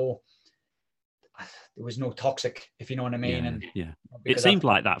was no toxic, if you know what I mean. Yeah, and yeah, it seemed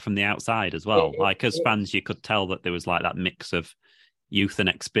like that from the outside as well. Like, as fans, you could tell that there was like that mix of youth and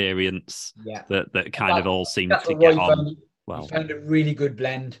experience that kind of all seemed to get on. Well, he found a really good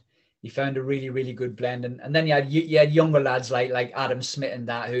blend. He found a really, really good blend. And then you had younger lads like Adam Smith and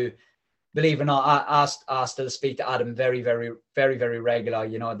that, who, believe it or not, I still speak to Adam very, very, very, very regular.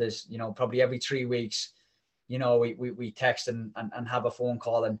 You know, there's, you know, probably every 3 weeks, you know, we text and have a phone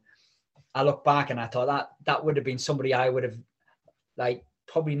call. And I look back and I thought that would have been somebody I would have, like,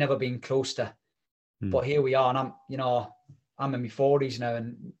 probably never been close to. But here we are, and I'm in my 40s now,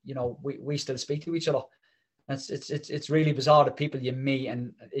 and, you know, we still speak to each other. It's really bizarre, the people you meet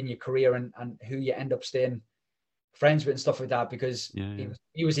and in your career and who you end up staying friends with and stuff like that, because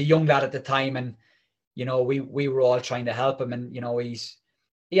he was a young lad at the time, and, you know, we were all trying to help him, and, you know, he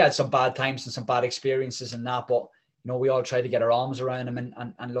had some bad times and some bad experiences and that, but, you know, we all tried to get our arms around him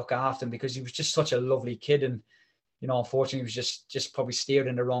and look after him, because he was just such a lovely kid. And, you know, unfortunately, he was just probably steered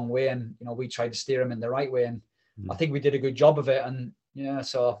in the wrong way, and, you know, we tried to steer him in the right way, and I think we did a good job of it. And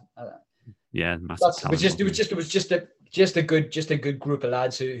so it was just a good group of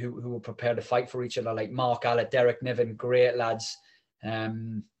lads who were prepared to fight for each other, like Mark Allett, Derek Niven, great lads.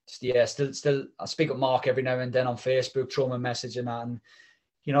 Still I speak with Mark every now and then on Facebook, throw him a message and that, and,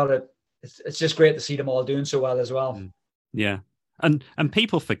 you know, that it's just great to see them all doing so well as well. Yeah. And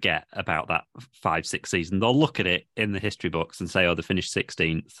people forget about that 5-6 season. They'll look at it in the history books and say, oh, they finished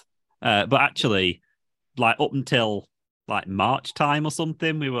 16th. But actually, like, up until like March time or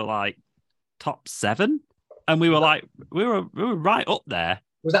something, we were like top 7, and we were right up there.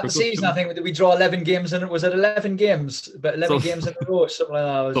 Was that the season? I think, did we draw 11 games in it? Was it 11 games? But 11 games in a row, something like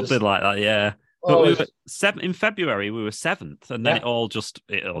that. Something like that, yeah. But we were in February. We were 7th, and then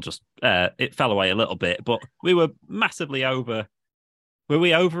it fell away a little bit. But we were massively over. Were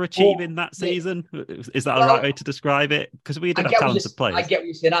we overachieving that season? Is that a right way to describe it? Because we did have talented players. I get what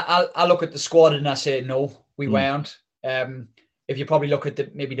you're saying. I look at the squad and I say, no, we weren't. If you probably look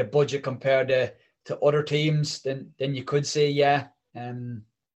at maybe the budget compared to other teams, then you could say, yeah.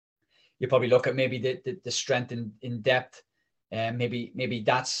 You probably look at maybe the strength in depth. Maybe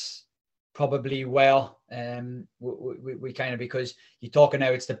that's probably well. We kind of, because you're talking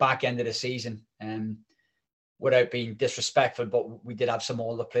now, it's the back end of the season. Without being disrespectful, but we did have some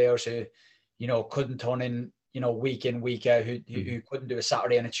older players who, you know, couldn't turn in, you know, week in, week out, who couldn't do a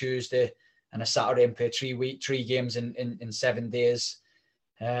Saturday and a Tuesday and a Saturday and play 3 games in 7 days.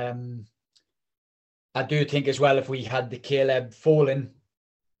 I do think as well, if we had the Caleb Folin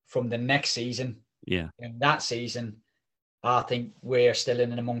from the next season, in that season, I think we're still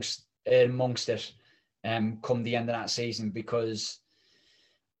in amongst it come the end of that season, because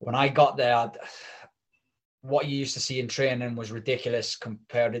when I got there, what you used to see in training was ridiculous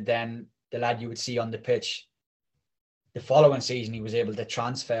compared to then the lad you would see on the pitch. The following season, he was able to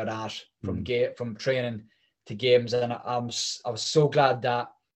transfer that from training to games, and I was so glad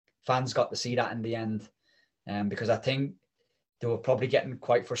that fans got to see that in the end, because I think they were probably getting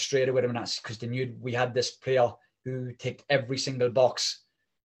quite frustrated with him, and that's because they knew we had this player who ticked every single box,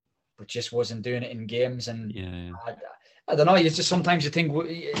 but just wasn't doing it in games. And I don't know. It's just sometimes you think,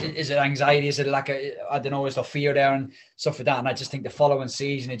 is it anxiety? Is it like I don't know, is there fear there and stuff like that? And I just think the following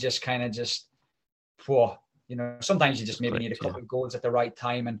season, it just kind of sometimes you just maybe need a couple of goals at the right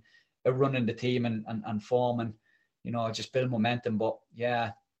time and a run in the team and form and, just build momentum. But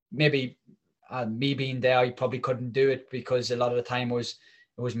yeah, maybe me being there, I probably couldn't do it because a lot of the time it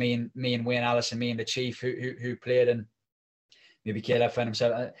was me and Wayne Allison, me and the Chief who played, and maybe Caleb found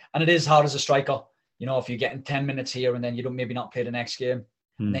himself. And it is hard as a striker. If you're getting 10 minutes here and then you don't maybe not play the next game,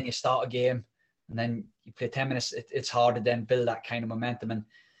 and then you start a game and then you play 10 minutes, it's hard to then build that kind of momentum. And,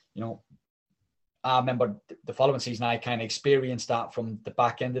 I remember the following season, I kind of experienced that from the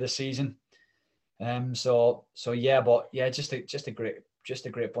back end of the season. Just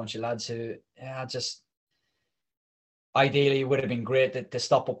a great bunch of lads who, ideally it would have been great to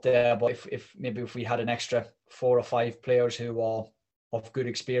stop up there. But if we had an extra 4 or 5 players who are of good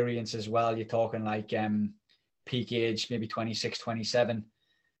experience as well, you're talking like peak age, maybe 26, 27.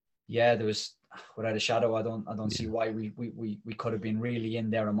 Yeah, there was, without a shadow, I don't see why we could have been really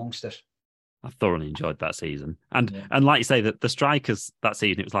in there amongst it. I thoroughly enjoyed that season. And like you say, that the strikers that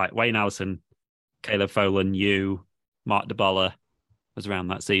season, it was like Wayne Allison, Caleb Folan, you, Mark DeBolla was around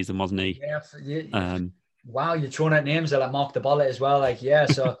that season, wasn't he? Yeah. Wow, you're throwing out names like Mark DeBolla as well. Like, yeah,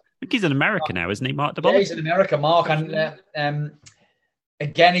 so... I think he's in America now, isn't he, Mark DeBolla? Yeah, he's in America, Mark. And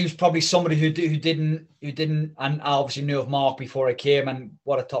again, he was probably somebody who didn't, and I obviously knew of Mark before I came, and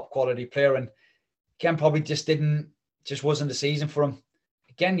what a top quality player. And again, probably just wasn't the season for him.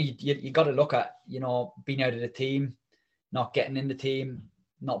 Again, you got to look at, being out of the team, not getting in the team,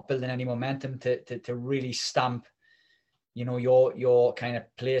 not building any momentum to really stamp, your kind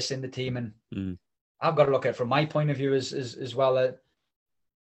of place in the team. And I've got to look at it from my point of view as well.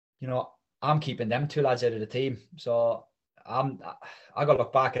 I'm keeping them 2 lads out of the team. So I got to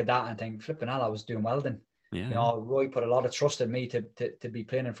look back at that and think, flipping hell, I was doing well then. Yeah. Roy put a lot of trust in me to be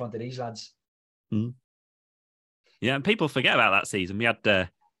playing in front of these lads. Yeah, and people forget about that season. We had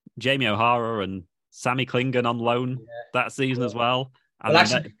Jamie O'Hara and Sammy Klingon on loan that season as well. Well,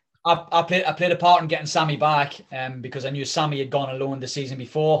 actually, I played a part in getting Sammy back because I knew Sammy had gone on loan the season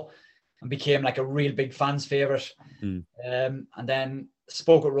before and became like a real big fans' favourite. And then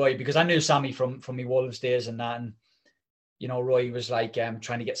spoke with Roy because I knew Sammy from my Wolves days and that. And, Roy was like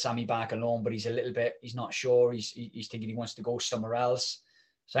trying to get Sammy back on loan, but he's not sure. He's thinking he wants to go somewhere else.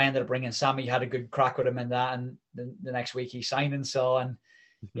 So I ended up bringing Sammy, had a good crack with him in that, and the next week he signed and so. And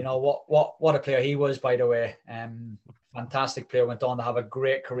what a player he was, by the way. Fantastic player. Went on to have a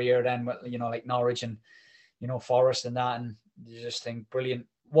great career then, like Norwich and Forest and that. And you just think brilliant.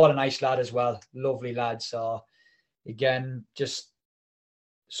 What a nice lad as well. Lovely lad. So again, just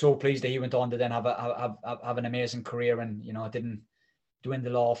so pleased that he went on to then have an amazing career and didn't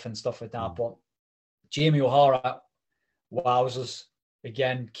dwindle off and stuff like that. But Jamie O'Hara, wowzers.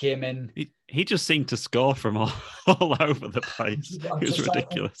 Again, came in. He just seemed to score from all over the place. It was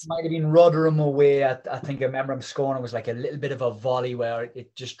ridiculous. Might have been Rotherham away. I think I remember him scoring. It was like a little bit of a volley where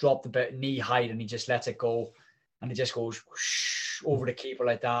it just dropped about knee height and he just lets it go. And it just goes whoosh, over the keeper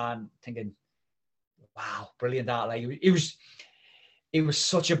like that. And thinking, wow, brilliant that. Like he was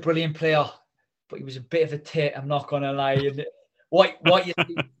such a brilliant player, but he was a bit of a tit, I'm not going to lie.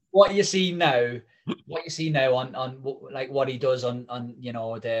 What you see now on like what he does on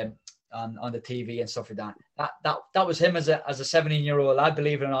the TV and stuff like that was him as a 17-year-old lad.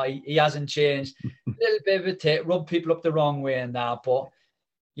 Believe it or not, he hasn't changed. A little bit of a tit, rub people up the wrong way and that, but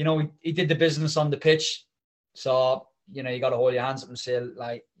he did the business on the pitch. So you got to hold your hands up and say,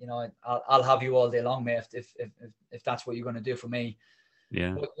 like, I'll have you all day long, mate, if that's what you're going to do for me.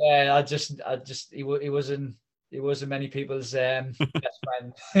 Yeah. But yeah, I just he wasn't many people's best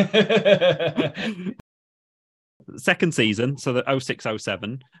friend. Second season, so the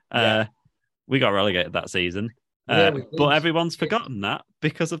 06-07, we got relegated that season. But everyone's forgotten that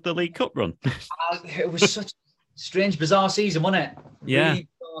because of the League Cup run. It was such a strange, bizarre season, wasn't it? Yeah. Really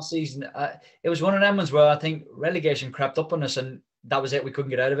bizarre season. It was one of them ones where I think relegation crept up on us and that was it. We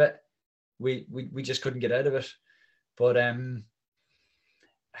couldn't get out of it. We just couldn't get out of it. But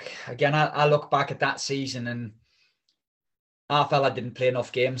again, I look back at that season and I felt I didn't play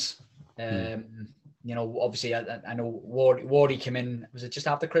enough games. you know, obviously I know Wardy came in. Was it just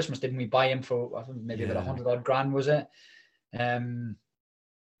after Christmas? Didn't we buy him for, I think, maybe about 100 odd grand? Was it?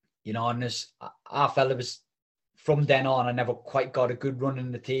 You know, and I felt it was from then on, I never quite got a good run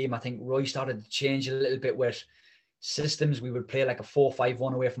in the team. I think Roy started to change a little bit with systems. We would play like a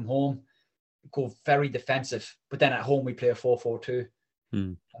 4-5-1 away from home, go very defensive, but then at home we play a 4-4-2.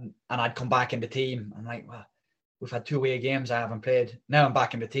 And I'd come back in the team. I'm like, well, we've had 2 away games I haven't played. Now I'm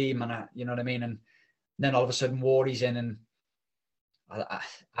back in the team, and you know what I mean? And then all of a sudden Wardy's in, and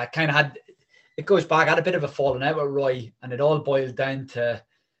I kind of had, it goes back, I had a bit of a falling out with Roy, and it all boiled down to,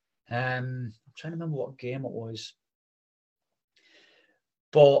 I'm trying to remember what game it was.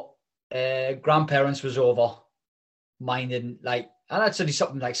 But grandparents was over, minding, like, and that's only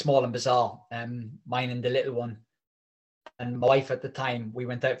something like small and bizarre, minding the little one. And my wife at the time, we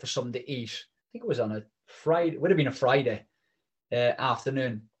went out for something to eat. I think it was on a Friday, it would have been a Friday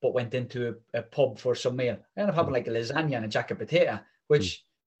afternoon, but went into a pub for some meal. I ended up having like a lasagna and a jacket potato, which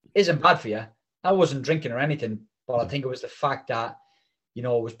isn't bad for you. I wasn't drinking or anything, but I think it was the fact that, you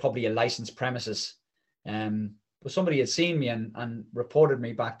know, it was probably a licensed premises. But somebody had seen me and reported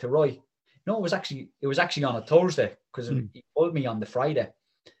me back to Roy. No, it was actually on a Thursday, because he called me on the Friday.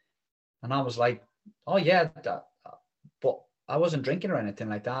 And I was like, oh yeah, but I wasn't drinking or anything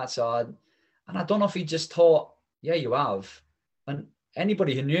like that. So I don't know if he just thought, yeah, you have. And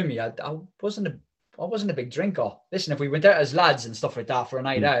anybody who knew me, I wasn't a big drinker. Listen, if we went out as lads and stuff like that for a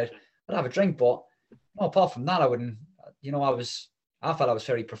night out, I'd have a drink, but no, apart from that, I wouldn't. You know, I felt I was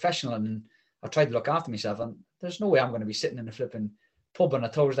very professional, and I tried to look after myself. And there's no way I'm going to be sitting in a flipping pub on a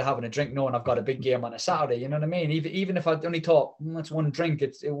Thursday having a drink, knowing I've got a big game on a Saturday. You know what I mean? Even if I only thought that's one drink,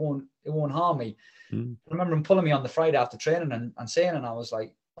 it won't harm me. I remember him pulling me on the Friday after training and saying, and I was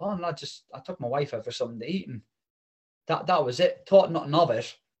like, oh no, I took my wife out for something to eat, and that was it. Thought nothing of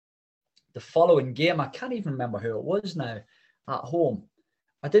it. The following game, I can't even remember who it was now, at home.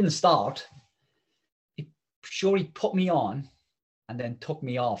 I didn't start. He put me on and then took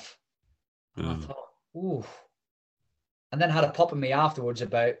me off. And I thought, ooh. And then had a pop at me afterwards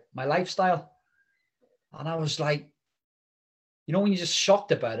about my lifestyle. And I was like, you know, when you're just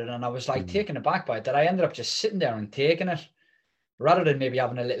shocked about it, and I was like taken aback by it, that I ended up just sitting there and taking it rather than maybe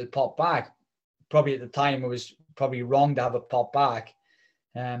having a little pop back. Probably at the time, it was probably wrong to have a pop back.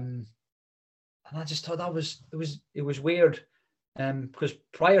 And I just thought it was weird. Because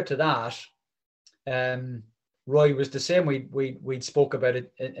prior to that, Roy was the same. We'd spoke about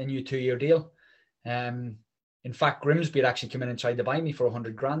it, a new 2-year deal. In fact, Grimsby had actually come in and tried to buy me for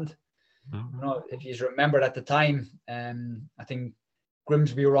 100 grand. You know, if you remember at the time, I think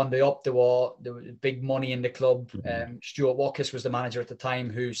Grimsby were on the up. There was big money in the club. Stuart Watkins was the manager at the time,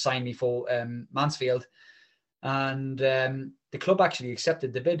 who signed me for Mansfield, and the club actually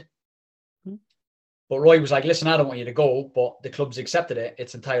accepted the bid. But Roy was like, listen, I don't want you to go, but the club's accepted it.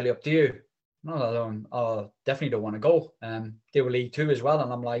 It's entirely up to you. No, I definitely don't want to go. They were League Two as well.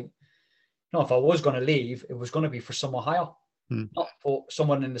 And I'm like, no, if I was going to leave, it was going to be for someone higher, not for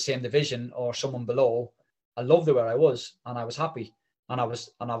someone in the same division or someone below. I loved it where I was, and I was happy, and I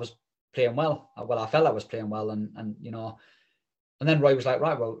was playing well. Well, I felt I was playing well, and you know, and then Roy was like,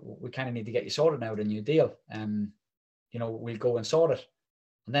 right, well, we kind of need to get you sorted now with a new deal. You know, we'll go and sort it.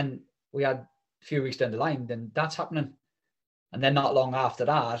 And then we had a few weeks down the line, then that's happening. And then not long after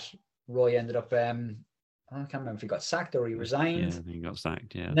that, Roy ended up, I can't remember if he got sacked or he resigned. Yeah, I think he got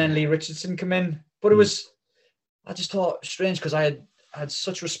sacked, yeah. And then Lee Richardson came in. But it was, I just thought strange, because I had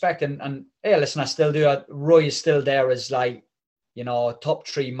such respect, and hey, listen, I still do. Roy is still there as, like, you know, top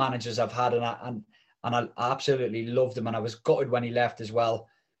 3 managers I've had, and I absolutely loved him, and I was gutted when he left as well.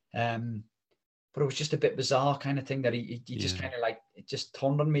 But it was just a bit bizarre kind of thing that he just kind of, like, it just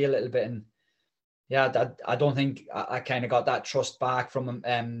turned on me a little bit. And yeah, I don't think I kind of got that trust back from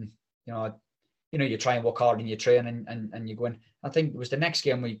him. You know, you try and work hard in your training, and you go in. I think it was the next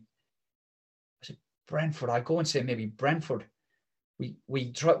game was it Brentford? I'd go and say maybe Brentford.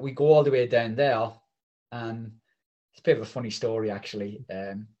 We go all the way down there, and it's a bit of a funny story actually.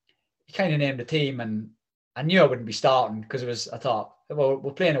 He kind of named the team, and I knew I wouldn't be starting, because I thought, well,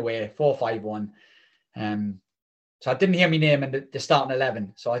 we're playing away 4-5-1. So I didn't hear me name in the starting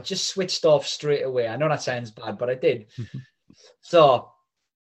 11. So I just switched off straight away. I know that sounds bad, but I did. So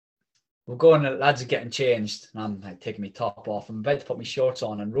we're going, the lads are getting changed, and I'm like taking my top off. I'm about to put my shorts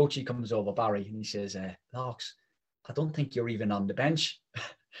on, and Roachy comes over, Barry, and he says, Larks, I don't think you're even on the bench.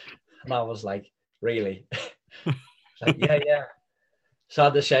 And I was like, really? Like, yeah. So I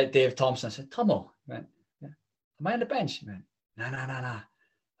had to shout Dave Thompson. I said, Tomo, he went, yeah. Am I on the bench? He went, no.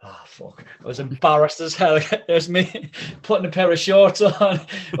 Oh, fuck. I was embarrassed as hell. There's me putting a pair of shorts on.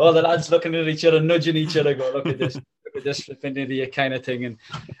 All the lads looking at each other, nudging each other, go, look at this flipping idiot kind of thing. And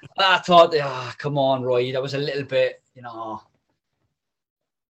I thought, come on, Roy. That was a little bit, you know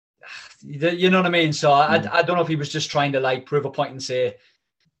what I mean? So I don't know if he was just trying to like prove a point and say,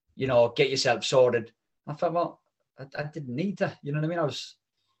 you know, get yourself sorted. I thought, well, I didn't need to, you know what I mean? I was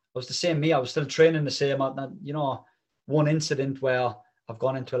the same me. I was still training the same. You know, one incident where I've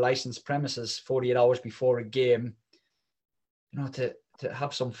gone into a licensed premises 48 hours before a game, you know, to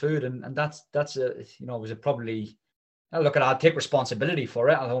have some food. And that's you know, was it probably, I'll take responsibility for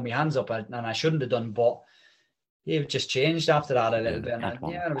it. I'll hold my hands up, and I shouldn't have done, but it just changed after that a little bit. And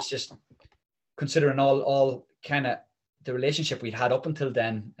it was just considering all kind of the relationship we'd had up until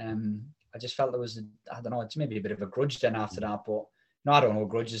then. I just felt there was, I don't know, it's maybe a bit of a grudge then after that, but no, I don't know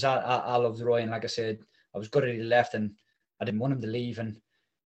grudges. I loved Roy, and like I said, I was good that he left, and I didn't want him to leave, and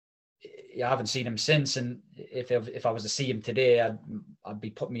I haven't seen him since. And if I was to see him today, I'd be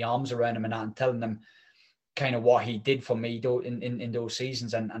putting my arms around him and telling him kind of what he did for me in those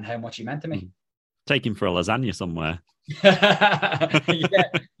seasons and how much he meant to me. Take him for a lasagna somewhere. yeah.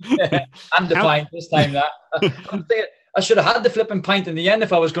 And the pint this time. That I'm thinking, I should have had the flipping pint in the end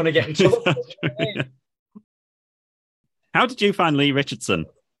if I was going to get in trouble. How did you find Lee Richardson?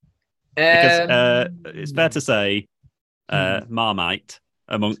 Because it's fair to say, Marmite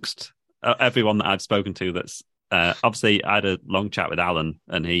amongst everyone that I've spoken to. That's obviously I had a long chat with Alan,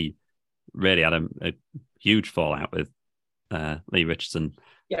 and he really had a huge fallout with Lee Richardson.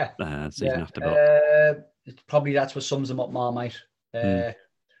 Yeah, season after book. Probably that's what sums him up, Marmite. Good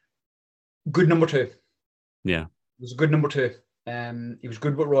number 2. Yeah, it was a good number 2. He was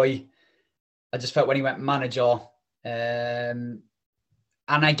good with Roy. I just felt when he went manager, and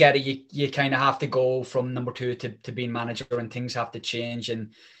I get it, you kind of have to go from number 2 to being manager, and things have to change.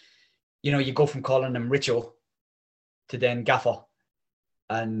 And, you know, you go from calling him Richo to then Gaffer.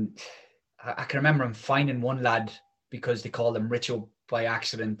 And I can remember him finding one lad because they called him Richo by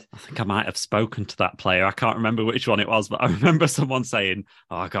accident. I think I might have spoken to that player. I can't remember which one it was, but I remember someone saying,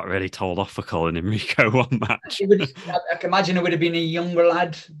 I got really told off for calling him Rico one match. I can imagine it would have been a younger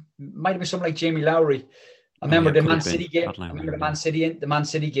lad. Might have been something like Jamie Lowry. I remember the Man City game. I remember the Man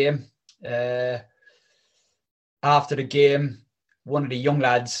City game. After the game, one of the young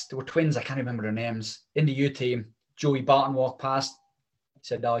lads, they were twins, I can't remember their names, in the U team, Joey Barton walked past. He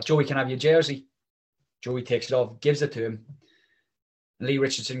said, Joey, can I have your jersey? Joey takes it off, gives it to him. Lee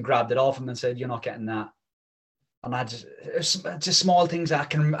Richardson grabbed it off him and said, "You're not getting that." And it's just small things I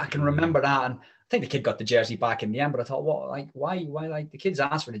can remember that. And I think the kid got the jersey back in the end, but I thought, why like the kid's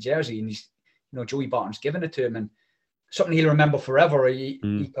asked for the jersey, and he's, you know, Joey Barton's giving it to him, and something he'll remember forever. He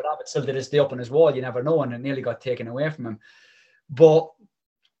could have it still to this day up on his wall. You never know, and it nearly got taken away from him. But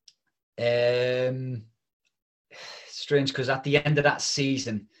strange, because at the end of that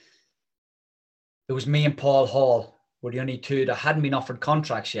season, it was me and Paul Hall were the only 2 that hadn't been offered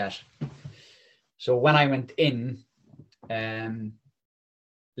contracts yet. So when I went in,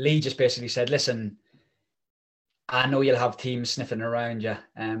 Lee just basically said, "Listen, I know you'll have teams sniffing around you,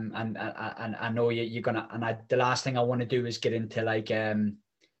 and I know you're gonna. And the last thing I want to do is get into like a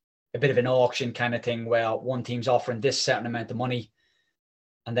bit of an auction kind of thing where one team's offering this certain amount of money,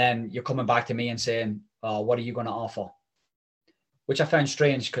 and then you're coming back to me and saying, what are you going to offer?" Which I found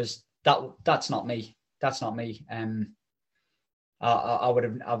strange, because that's not me. That's not me. I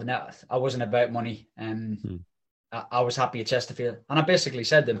wasn't about money. I was happy at Chesterfield, and I basically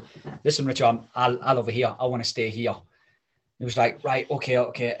said to him, "Listen, Richard, I'll over here. I want to stay here." He was like, "Right,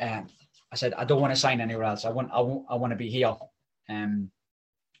 okay." I said, "I don't want to sign anywhere else. I want to be here."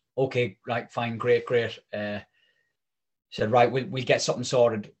 Okay, right, fine, great. He said, "Right, we'll get something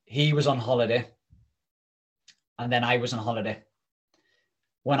sorted." He was on holiday, and then I was on holiday.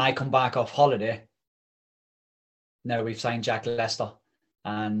 When I come back off holiday, now we've signed Jack Lester,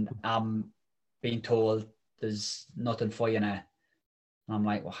 and I'm being told there's nothing for you now. And I'm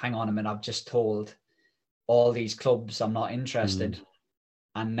like, well, hang on a minute. I've just told all these clubs I'm not interested.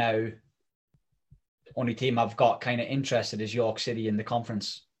 And now only team I've got kind of interested is York City in the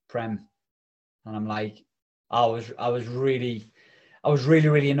Conference Prem. And I'm like, I was really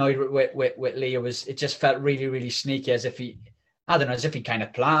annoyed with Lee. It just felt really, really sneaky, as if he kind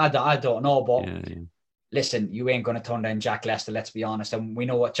of planned. I don't know, but listen, you ain't going to turn down Jack Lester, let's be honest. And we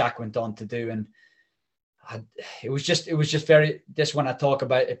know what Jack went on to do. And it was just very, this when I talk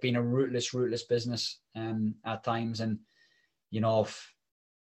about it being a ruthless business at times. And, you know, if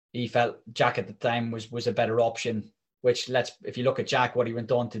he felt Jack at the time was a better option, which if you look at Jack, what he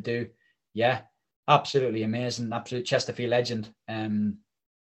went on to do, yeah, absolutely amazing, absolute Chesterfield legend.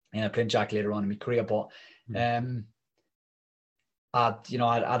 playing Jack later on in my career. But I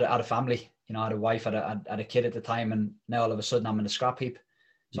had a family. I had a wife, I had a kid at the time, and now all of a sudden I'm in a scrap heap.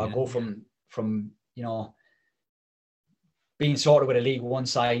 So I go from being sorted with a League One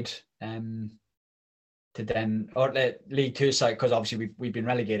side to then, or League Two side, because obviously we've been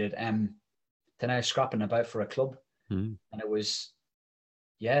relegated, to now scrapping about for a club. And it was,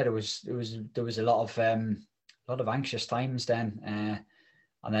 there was a lot of anxious times then.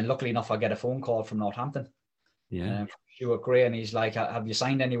 And then luckily enough, I get a phone call from Northampton. From Stuart Gray, and he's like, "Have you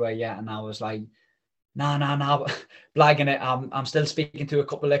signed anywhere yet?" And I was like, "No, blagging it. I'm still speaking to a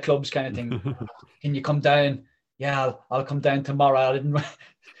couple of clubs, kind of thing. Can you come down?" "Yeah, I'll come down tomorrow." I didn't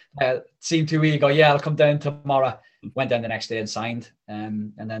seem too eager. "Yeah, I'll come down tomorrow." Went down the next day and signed.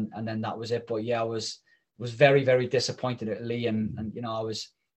 And then that was it. But yeah, I was very, very disappointed at Lee, and I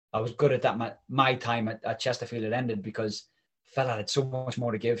was good at that. My time at Chesterfield had ended because I felt I had so much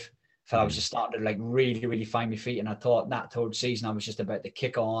more to give. I was just starting to like really, really find my feet, and I thought that third season I was just about to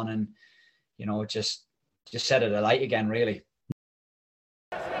kick on and just set it alight again, really.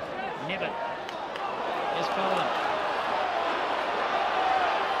 Niven is Bowen.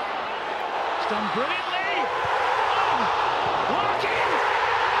 It's done brilliantly. Larkin.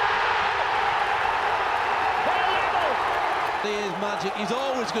 There is magic. He's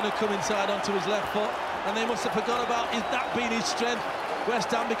always going to come inside onto his left foot, and they must have forgot about that being his strength,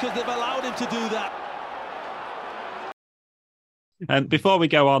 West Ham, because they've allowed him to do that. And before we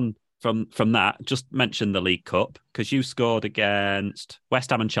go on from that, just mention the League Cup, because you scored against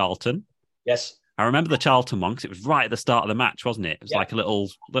West Ham and Charlton. Yes. I remember the Charlton one because it was right at the start of the match, wasn't it? It was like a little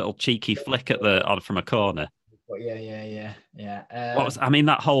cheeky flick from a corner. Yeah.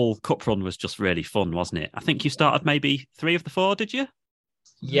 That whole cup run was just really fun, wasn't it? I think you started maybe 3 of the 4, did you?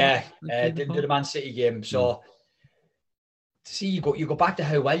 Yeah, did the Man City game. So see, you go back to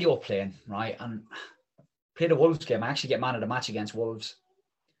how well you're playing, right? And play the Wolves game. I actually get man of the match against Wolves.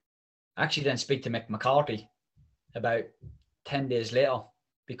 I actually then speak to Mick McCarthy about 10 days later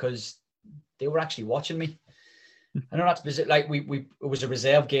because they were actually watching me. I know that's like it was a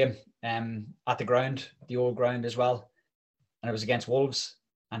reserve game at the ground, the old ground as well, and it was against Wolves,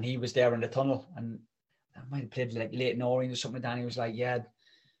 and he was there in the tunnel, and I might have played like Leyton Orient or something. And he was like, "Yeah,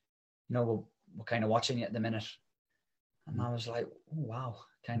 we're kind of watching you at the minute," and I was like, "Oh, wow,"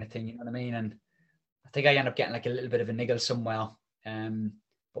 kind of thing, you know what I mean? And I think I ended up getting like a little bit of a niggle somewhere,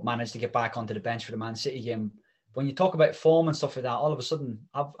 but managed to get back onto the bench for the Man City game. When you talk about form and stuff like that, all of a sudden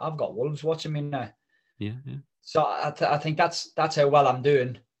I've got Wolves watching me now. Yeah. So I think that's how well I'm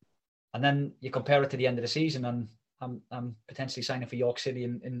doing, and then you compare it to the end of the season, and I'm potentially signing for York City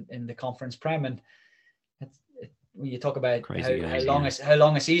in the Conference Prem, and when you talk about how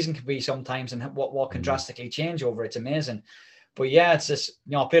long a season can be sometimes, and what can drastically change over, it's amazing. But yeah, it's just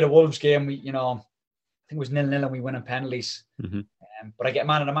I played a Wolves game. I think it was 0-0, and we win in penalties. But I get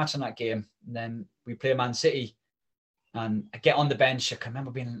man of the match in that game, and then we play Man City. And I get on the bench. I can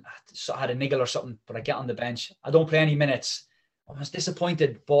remember I had a niggle or something, but I get on the bench. I don't play any minutes. I was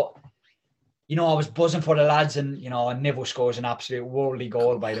disappointed, but I was buzzing for the lads, and Nivo scores an absolute worldly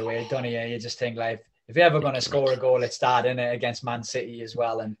goal, by the way. Don't you just think like, if you're ever going to score a goal, it's that, innit, against Man City as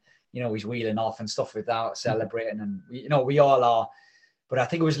well. And he's wheeling off and stuff without celebrating, and we all are. But I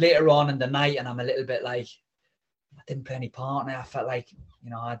think it was later on in the night, and I'm a little bit like, I didn't play any part in it. I felt like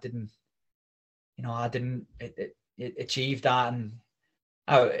I didn't achieve that, and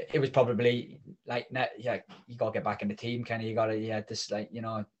it was probably like, you got to get back in the team, kind of. You got to this, like,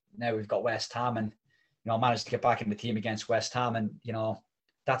 now we've got West Ham, and I managed to get back in the team against West Ham, and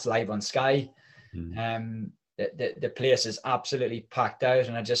that's live on Sky. The place is absolutely packed out,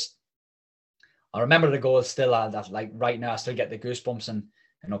 and I remember the goal still. That like right now I still get the goosebumps, and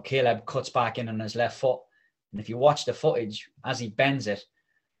Caleb cuts back in on his left foot, and if you watch the footage as he bends it,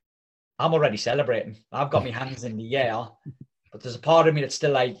 I'm already celebrating. I've got my hands in the air, but there's a part of me that's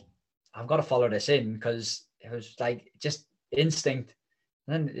still like, I've got to follow this in, because it was like just instinct.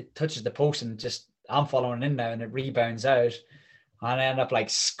 And then it touches the post, and I'm following in now, and it rebounds out. And I end up like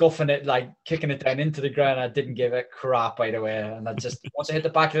scuffing it, like kicking it down into the ground. I didn't give a crap, by the way. And once I hit the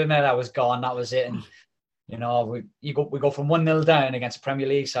back of the net, I was gone. That was it. And we go from 1-0 down against a Premier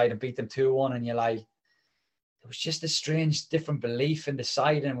League side and beat them 2-1, and you're like, it was just a strange, different belief in the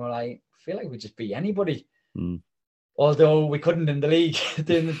side, and we're like, I feel like we just beat anybody. Although we couldn't in the league.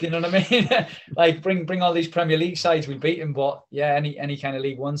 Do you know what I mean? Like bring all these Premier League sides, we beat them, but yeah, any kind of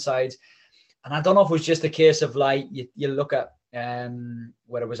League One sides. And I don't know if it was just a case of like, you look at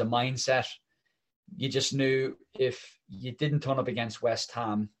where it was a mindset. You just knew if you didn't turn up against West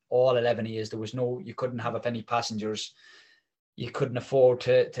Ham all 11 years, you couldn't have up any passengers. you couldn't afford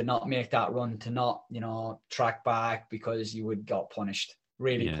to not make that run, to not, track back, because you would got punished,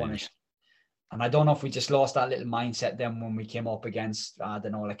 really punished. And I don't know if we just lost that little mindset then when we came up against, I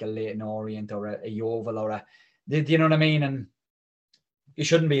don't know, like a Leyton Orient or a Yeovil or do you know what I mean? And it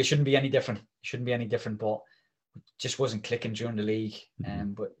shouldn't be any different. It shouldn't be any different, but it just wasn't clicking during the league.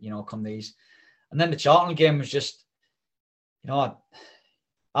 But, come these. And then the Charlton game was just, I'm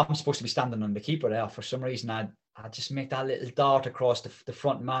supposed to be standing on the keeper there. For some reason, I just make that little dart across the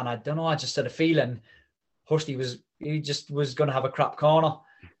front man. I don't know. I just had a feeling Hursty was going to have a crap corner.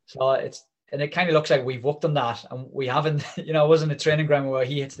 So it kind of looks like we've worked on that, and we haven't. It wasn't a training ground where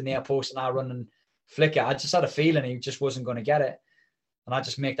he hits the near post and I run and flick it. I just had a feeling he just wasn't going to get it, and I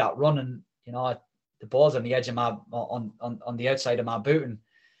just make that run, and the ball's on the edge of my on the outside of my boot, and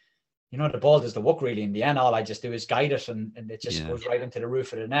the ball does the work really in the end. All I just do is guide it, and it just goes right into the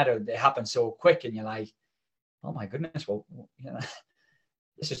roof of the net. It happens so quick, and you're like, oh my goodness, well,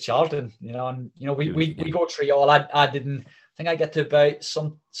 this is Charlton, and we go 3-3. I think I get to about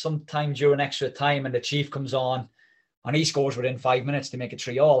some time during extra time, and the Chief comes on, and he scores within 5 minutes to make it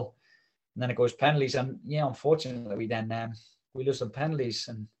 3-3, and then it goes penalties, and unfortunately then we lose some penalties,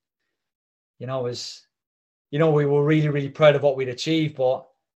 and we were really, really proud of what we'd achieved, but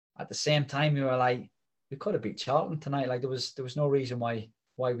at the same time we were like, we could have beat Charlton tonight. Like there was no reason why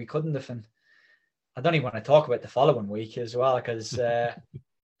we couldn't have. And I don't even want to talk about the following week as well, because I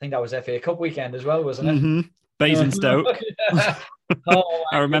think that was FA Cup weekend as well, wasn't it? Mm-hmm. Basingstoke.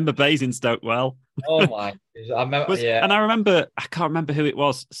 I remember Basingstoke well. Oh my! And I can't remember who it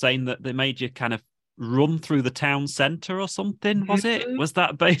was saying that they made you kind of run through the town centre or something. Was it? Was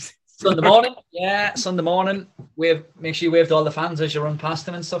that Basingstoke? Sunday morning, Sunday morning. Make sure you wave to all the fans as you run past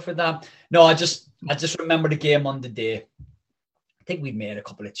them and stuff like that. No, I just remember the game on the day. I think we made a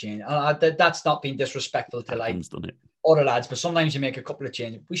couple of changes. That's not being disrespectful to other lads, but sometimes you make a couple of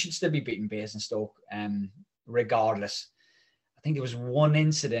changes. We should still be beating Basingstoke, regardless. I think there was one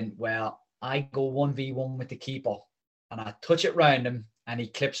incident where I go 1v1 with the keeper and I touch it round him and he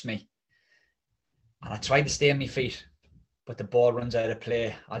clips me. And I tried to stay on my feet, but the ball runs out of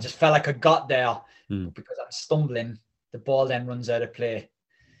play. I just felt like I got there, but because I'm stumbling, the ball then runs out of play.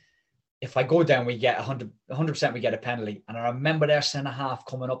 If I go down, we get 100%, we get a penalty. And I remember their centre-half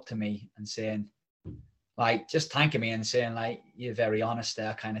coming up to me and saying, just thanking me and saying, you're very honest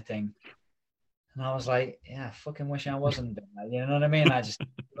there, kind of thing. And I was like, yeah, I fucking wish I wasn't. You know what I mean? I just,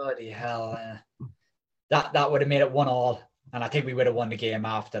 bloody hell. That would have made it 1-1. And I think we would have won the game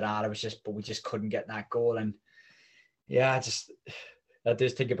after that. But we just couldn't get that goal. And yeah, I just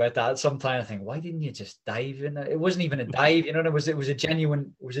think about that. Sometimes I think, why didn't you just dive in? It wasn't even a dive, it was a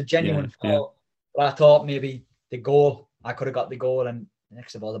genuine foul. But I thought maybe the goal, I could have got the goal, and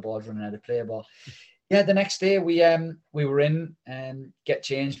next of all the ball's running out of play. But yeah, the next day we were in and get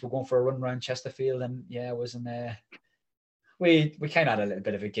changed. We're going for a run around Chesterfield, and it wasn't we kind of had a little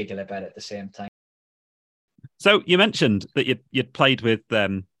bit of a giggle about it at the same time. So you mentioned that you'd played with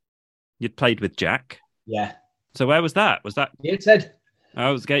Jack. Yeah. So where was that? Was that Gateshead?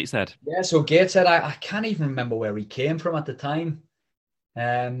 Oh, it was Gateshead. Yeah, so Gateshead, I can't even remember where he came from at the time.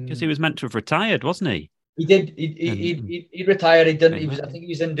 Because he was meant to have retired, wasn't he? He did. He retired. He didn't. I think he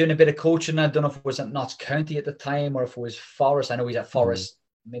was in doing a bit of coaching. I don't know if it was at Notts County at the time or if it was Forest. I know he's at Forest.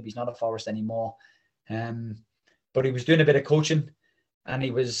 Maybe he's not at Forest anymore. But he was doing a bit of coaching, and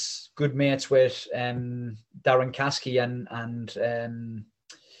he was good mates with Darren Caskey and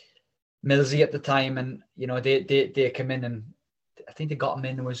Millsy at the time, and they came in, and I think they got him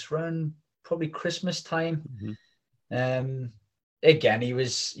in. It was around probably Christmas time. Again, he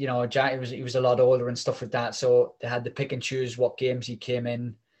was, Jack. He was a lot older and stuff like that, so they had to pick and choose what games he came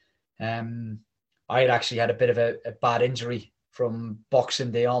in. I had actually had a bit of a bad injury from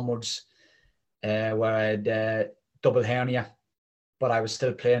Boxing Day onwards, where I had double hernia, but I was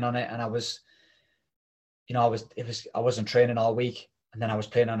still playing on it, and I wasn't training all week. And then I was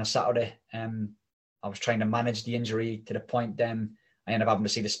playing on a Saturday. I was trying to manage the injury to the point then I ended up having to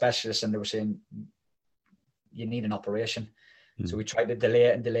see the specialist, and they were saying, you need an operation. So we tried to delay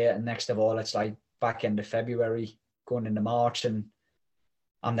it. And next of all, it's like back end of February, going into March, and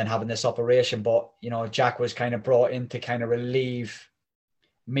I'm then having this operation. But, Jack was kind of brought in to kind of relieve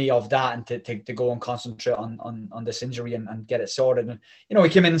me of that and to go and concentrate on this injury and get it sorted. And, he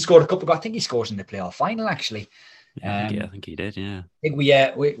came in and scored a couple of goals. I think he scores in the playoff final, actually. I think he did, yeah. I think we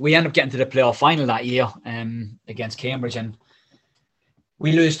ended up getting to the playoff final that year against Cambridge, and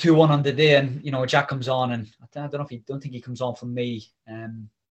we lose 2-1 on the day. And Jack comes on, and I don't think he comes on from me.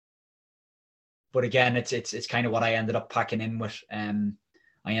 But again, it's kind of what I ended up packing in with. I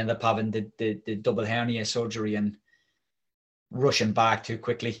ended up having the double hernia surgery, and rushing back too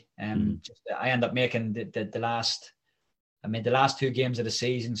quickly. I end up making the last 2 games of the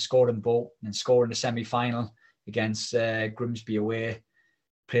season, scored in both, and scored in the semi-final against Grimsby away.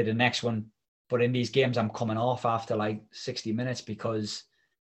 Played the next one, but in these games I'm coming off after like 60 minutes because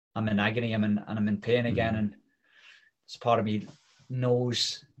I'm in agony, I'm in pain again, and it's part of me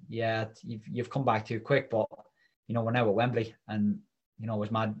knows, you've come back too quick. But we're now at Wembley, and it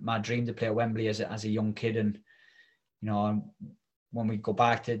was my dream to play at Wembley as a young kid. And when we go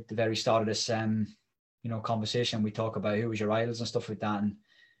back to the very start of this conversation, we talk about who was your idols and stuff like that, and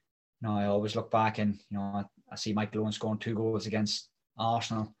I always look back and I see Michael Owen scoring 2 goals against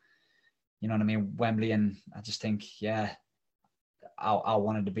Arsenal, Wembley, and I just think I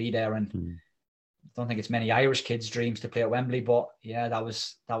wanted to be there. And I don't think it's many Irish kids' dreams to play at Wembley, but that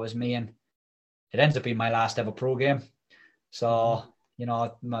was me. And it ends up being my last ever pro game. So,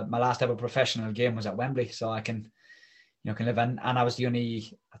 my last ever professional game was at Wembley. So I can live in. And I was the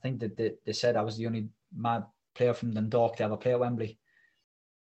only, I think that they said I was the only mad player from Dundalk to ever play at Wembley.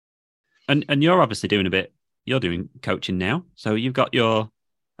 And you're obviously you're doing coaching now. So you've got your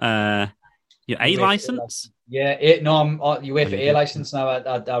A license? Yeah, I'm UEFA A license now.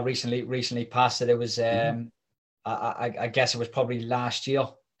 I recently passed it. It was I guess it was probably last year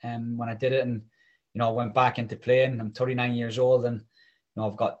when I did it, and I went back into playing. I'm 39 years old, and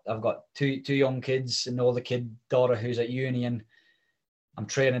I've got two young kids, an older kid daughter who's at uni, and I'm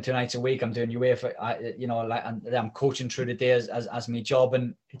training 2 nights a week. I'm doing UEFA, and I'm coaching through the day as my job,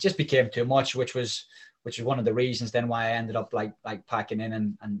 and it just became too much, which was one of the reasons then why I ended up like packing in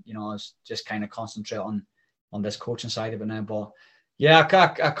and I was just kind of concentrate on this coaching side of it now. But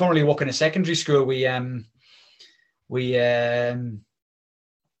I currently work in a secondary school. We're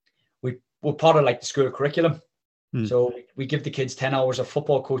part of like the school curriculum. So we give the kids 10 hours of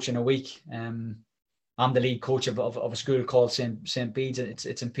football coaching a week. I'm the lead coach of a school called St. Bede's.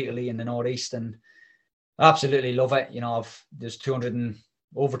 It's in Peterlee in the northeast, and I absolutely love it. There's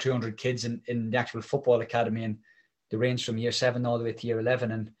over 200 kids in the actual football academy, and they range from year 7 all the way to year 11.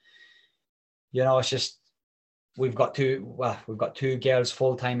 And it's just we've got two girls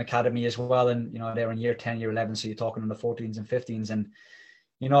full-time academy as well, and they're in year 10, year 11, so you're talking on the 14s and 15s, and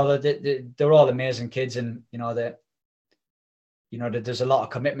they're all amazing kids, and there's a lot of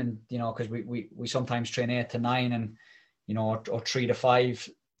commitment, because we sometimes train 8 to 9 and or 3 to 5,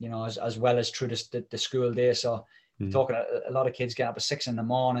 as well as through the school day. So you're talking a lot of kids get up at 6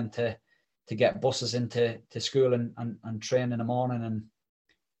 a.m. to get buses into school and train in the morning, and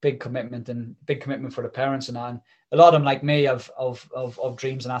big commitment for the parents and that. And a lot of them, like me, of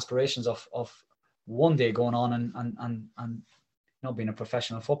dreams and aspirations of one day going on and being a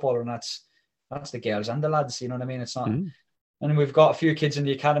professional footballer, and that's the girls and the lads. You know what I mean? It's not. And we've got a few kids in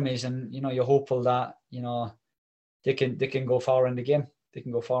the academies, and you're hopeful that they can go far in the game. They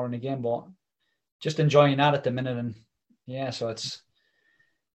can go far in the game, but just enjoying that at the minute. And so it's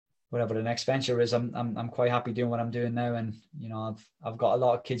whatever the next venture is. I'm quite happy doing what I'm doing now, and I've got a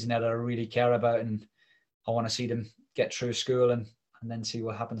lot of kids in there that I really care about, and I want to see them get through school and then see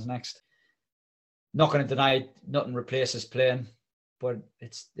what happens next. Not going to deny nothing replaces playing, but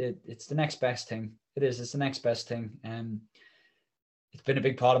it's the next best thing. It's the next best thing. It's been a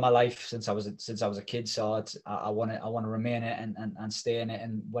big part of my life since I was a kid. So I want to remain it and stay in it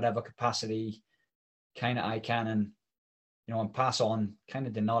in whatever capacity kind of I can, and pass on kind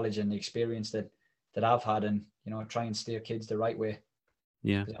of the knowledge and the experience that I've had, and try and steer kids the right way.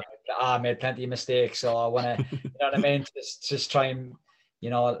 Yeah. I made plenty of mistakes, so I want to, you know what I mean? Just try and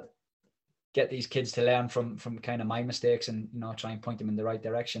get these kids to learn from kind of my mistakes, and try and point them in the right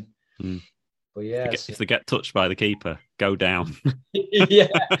direction. But if they get touched by the keeper, go down. Yeah,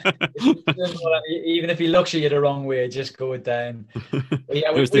 even if he looks at you the wrong way, just go down.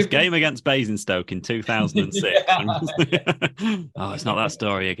 There was this game against Basingstoke in 2006. Oh, it's not that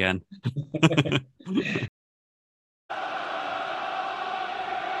story again.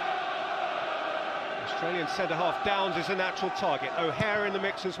 Australian centre-half Downs is a natural target. O'Hare in the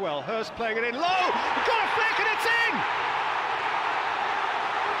mix as well. Hurst playing it in low. Got a flick and it's in!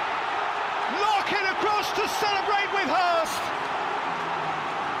 Larkin across to celebrate with Hurst.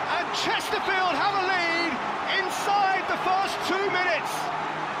 And Chesterfield have a lead inside the 5.